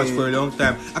phone pouch for a long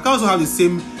time. I can't also have the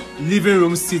same living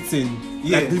room sitting,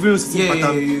 like living room sitting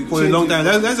pattern for a long time.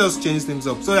 Let's just change things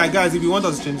up. So, like, guys, if you want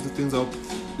us to change things up,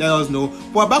 let us know.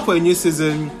 But we're back for a new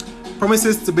season.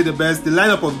 Promises to be the best. The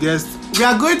lineup of guests. We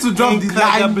are going to drop the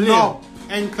lineup.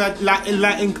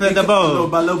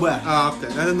 Incredible. Okay. I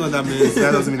don't know what that means.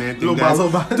 That doesn't mean anything, guys.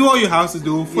 Do all you have to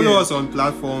do. Follow us on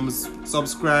platforms.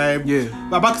 Subscribe.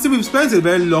 But back, see, we've spent a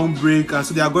very long break, and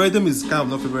so the algorithm is kind of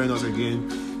not favoring us again.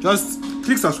 Just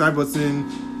click subscribe button,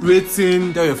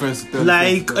 rating, tell your friends,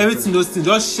 everything, those things.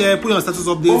 Just share, put on status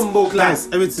updates. Guys,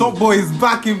 everything. Top Boy is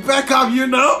back in Beckham, you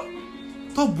know.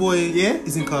 Top Boy,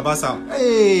 is in Calabasa.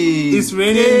 Hey, it's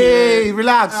raining. Hey,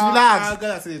 relax. I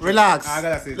gotta say it. Relax. I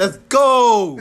gotta say it. Let's go.